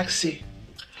রাখছি,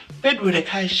 পেট ভরে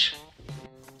খাইস।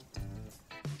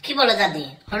 কি বলো দাদি,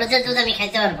 হলুদের দুধ আমি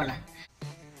খাইতে পারবো না।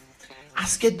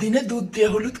 আজকের দিনে দুধ দিয়ে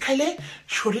হলুদ খাইলে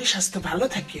শরীর স্বাস্থ্য ভালো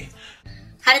থাকে।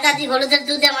 আরে দাদি, হলুদের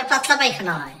দুধে আমার পাতলা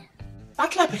পায়খানা হয়।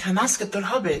 পাতলা পায়খানা আজকে তোর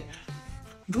হবে,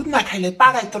 দুধ না খাইলে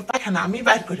পাড়ায় তোর পায়খানা আমি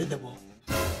বাইর করে দেব।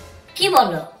 কি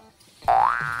বলো?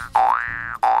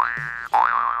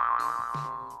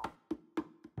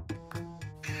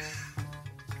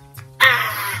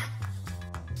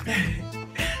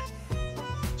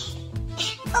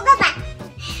 ও বাবা,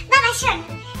 বাবা শোন,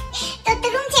 তোর তো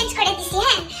রুম চেঞ্জ করে দিছি,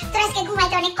 হ্যাঁ? তোর আজকে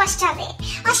ঘুমাইতে অনেক কষ্ট হবে,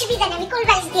 অসুবিধা নেই, আমি কোল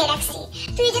বালিশ দিয়ে রাখছি।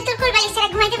 তুই যে তোর কোল বালিশ ছাড়া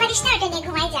ঘুমাইতে পারিস না, ওটা নিয়ে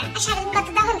ঘুমাই যা। আর সারাদিন কত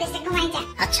দহল দিছে, ঘুমাই যা।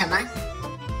 আচ্ছা মা।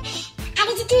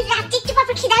 আরে যে তুই রাতে একটু পর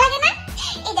খিদা লাগে না,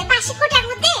 এই যে পাশে কোটার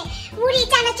মধ্যে মুড়ি,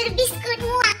 চানাচুর, বিস্কুট,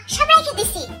 মুয়া সব রেখে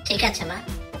দিছি। ঠিক আছে মা।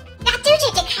 রাতে উঠে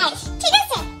উঠে খাইস, ঠিক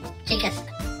আছে? ঠিক আছে।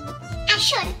 আর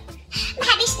শোন,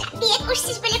 ভাবিস না বিয়ে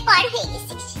করছিস বলে পর হয়ে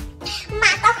গেছিস,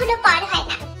 মা কখনো পর হয়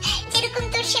না। যেরকম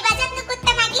তোর সেবা যত্ন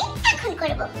করতাম আগে, এখন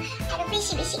করবো, আরো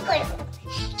বেশি বেশি করবো।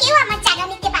 কেউ আমার জায়গা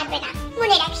নিতে পারবে না,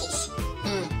 মনে রাখিস।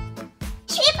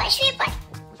 শুয়ে পড়, শুয়ে পড়।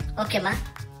 ওকে মা।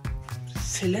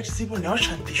 ছেলের জীবনে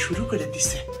অশান্তি শুরু করে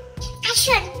দিছে। আর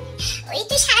শোন, ওই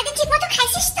তুই সারাদিন ঠিক মতো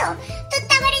খাইছিস তো? তোর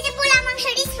তো আবার এই যে পোলা মাংস,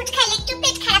 রিসফুড খাইলে একটু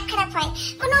পেট খারাপ হয়,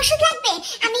 কোনো ওষুধ লাগবে?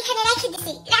 আমি এখানে রেখে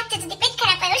দিছি, রাতে যদি পেট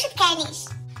খারাপ হয় ওষুধ খাই নিস।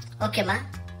 ওকে মা।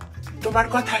 তোমার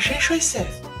কথা শেষ হয়েছে?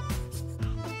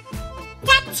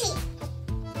 যাচ্ছি।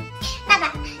 বাবা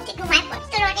তুই ঘুমায় পড়,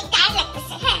 তোর অনেক টায়ার্ড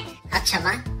লাগতেছে, হ্যাঁ? আচ্ছা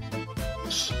মা।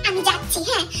 আমি যাচ্ছি,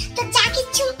 হ্যাঁ? তোর যা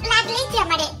কিছু লাগলেই তুই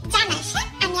আমারে জানাস, হ্যাঁ?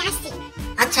 আমি আসছি।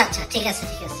 আচ্ছা ঠিক আছে।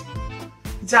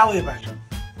 যাও এবার।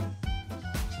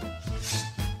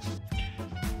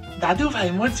 দাদু ভাই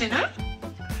মর্জিনা,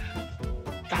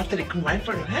 তাড়াতাড়ি ঘুমায়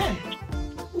পড়ো, হ্যাঁ?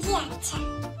 জি আচ্ছা।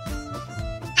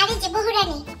 আরে যে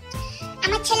বহুরানী,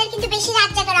 আমার ছেলের কিন্তু বেশি রাত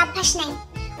জাগার অভ্যাস নাই,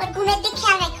 ওর ঘুমের দিক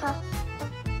খেয়াল রাখো।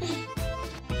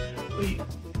 ওই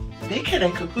দেখে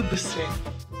রাখো কুদ্দুস রে।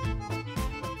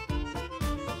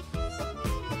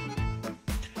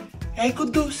 এই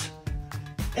কুদ্দুস,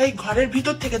 এই ঘরের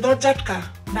ভিতর থেকে দরজা আটকা,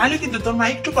 নাহলে কিন্তু তোর মা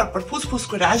একটু পর পর ফুসফুস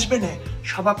করে আসবে না,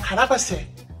 স্বভাব খারাপ আছে।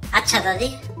 আচ্ছা দাদি।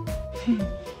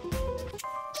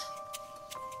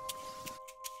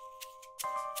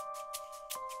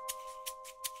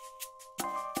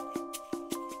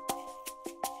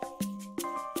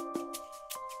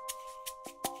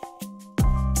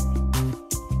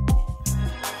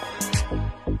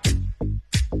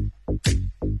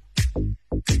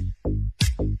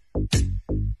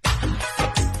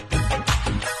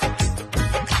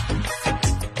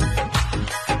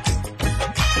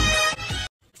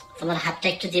 তোমার হাতটা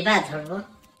একটু দিবা, ধরবো।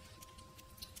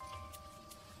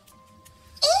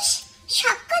 ইস,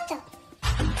 শক্ত তো।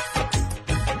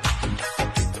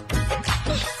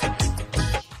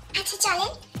 আচ্ছা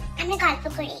চলেন আমরা গল্প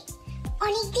করি,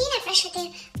 অনেকদিন আপনার সাথে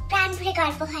প্রাণ ভরে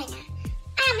গল্প হয় না।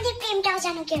 আর আমাদের প্রেমটাও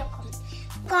জানো কিরকম,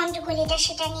 গন্ডগোল এটা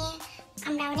সেটা নিয়ে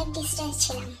আমরা অনেক ডিস্টেন্স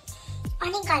ছিলাম,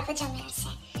 অনেক গল্প জমে আছে।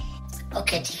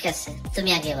 ওকে ঠিক আছে,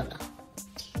 তুমি আগে বলো।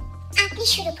 আপনি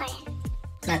শুরু করেন।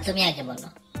 না, তুমি আগে বলো।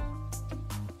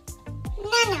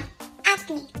 না না,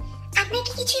 আপনি, আপনার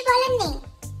কি কিছুই বলার নেই?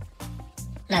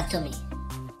 না, তুমি।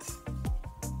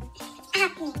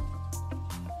 আপনি।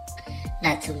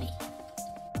 না, তুমি।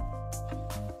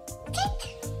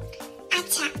 ঠিক।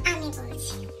 আচ্ছা, আমি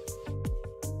বলছি।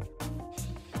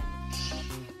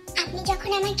 আপনি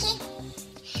যখন আমাকে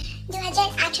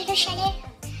 2018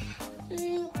 সালের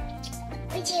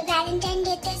ওই যে ভ্যালেন্টাইন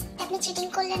ডেতে আপনি চিটিং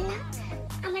করলেন না,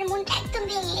 আমার মনটা একদম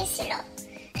ভেঙে গেছিল।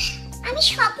 আমি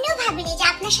স্বপ্নেও ভাবিনি যে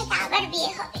আপনার সাথে আবার বিয়ে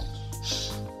হবে।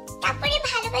 তারপরে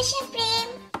ভালোবাসা,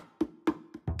 প্রেম,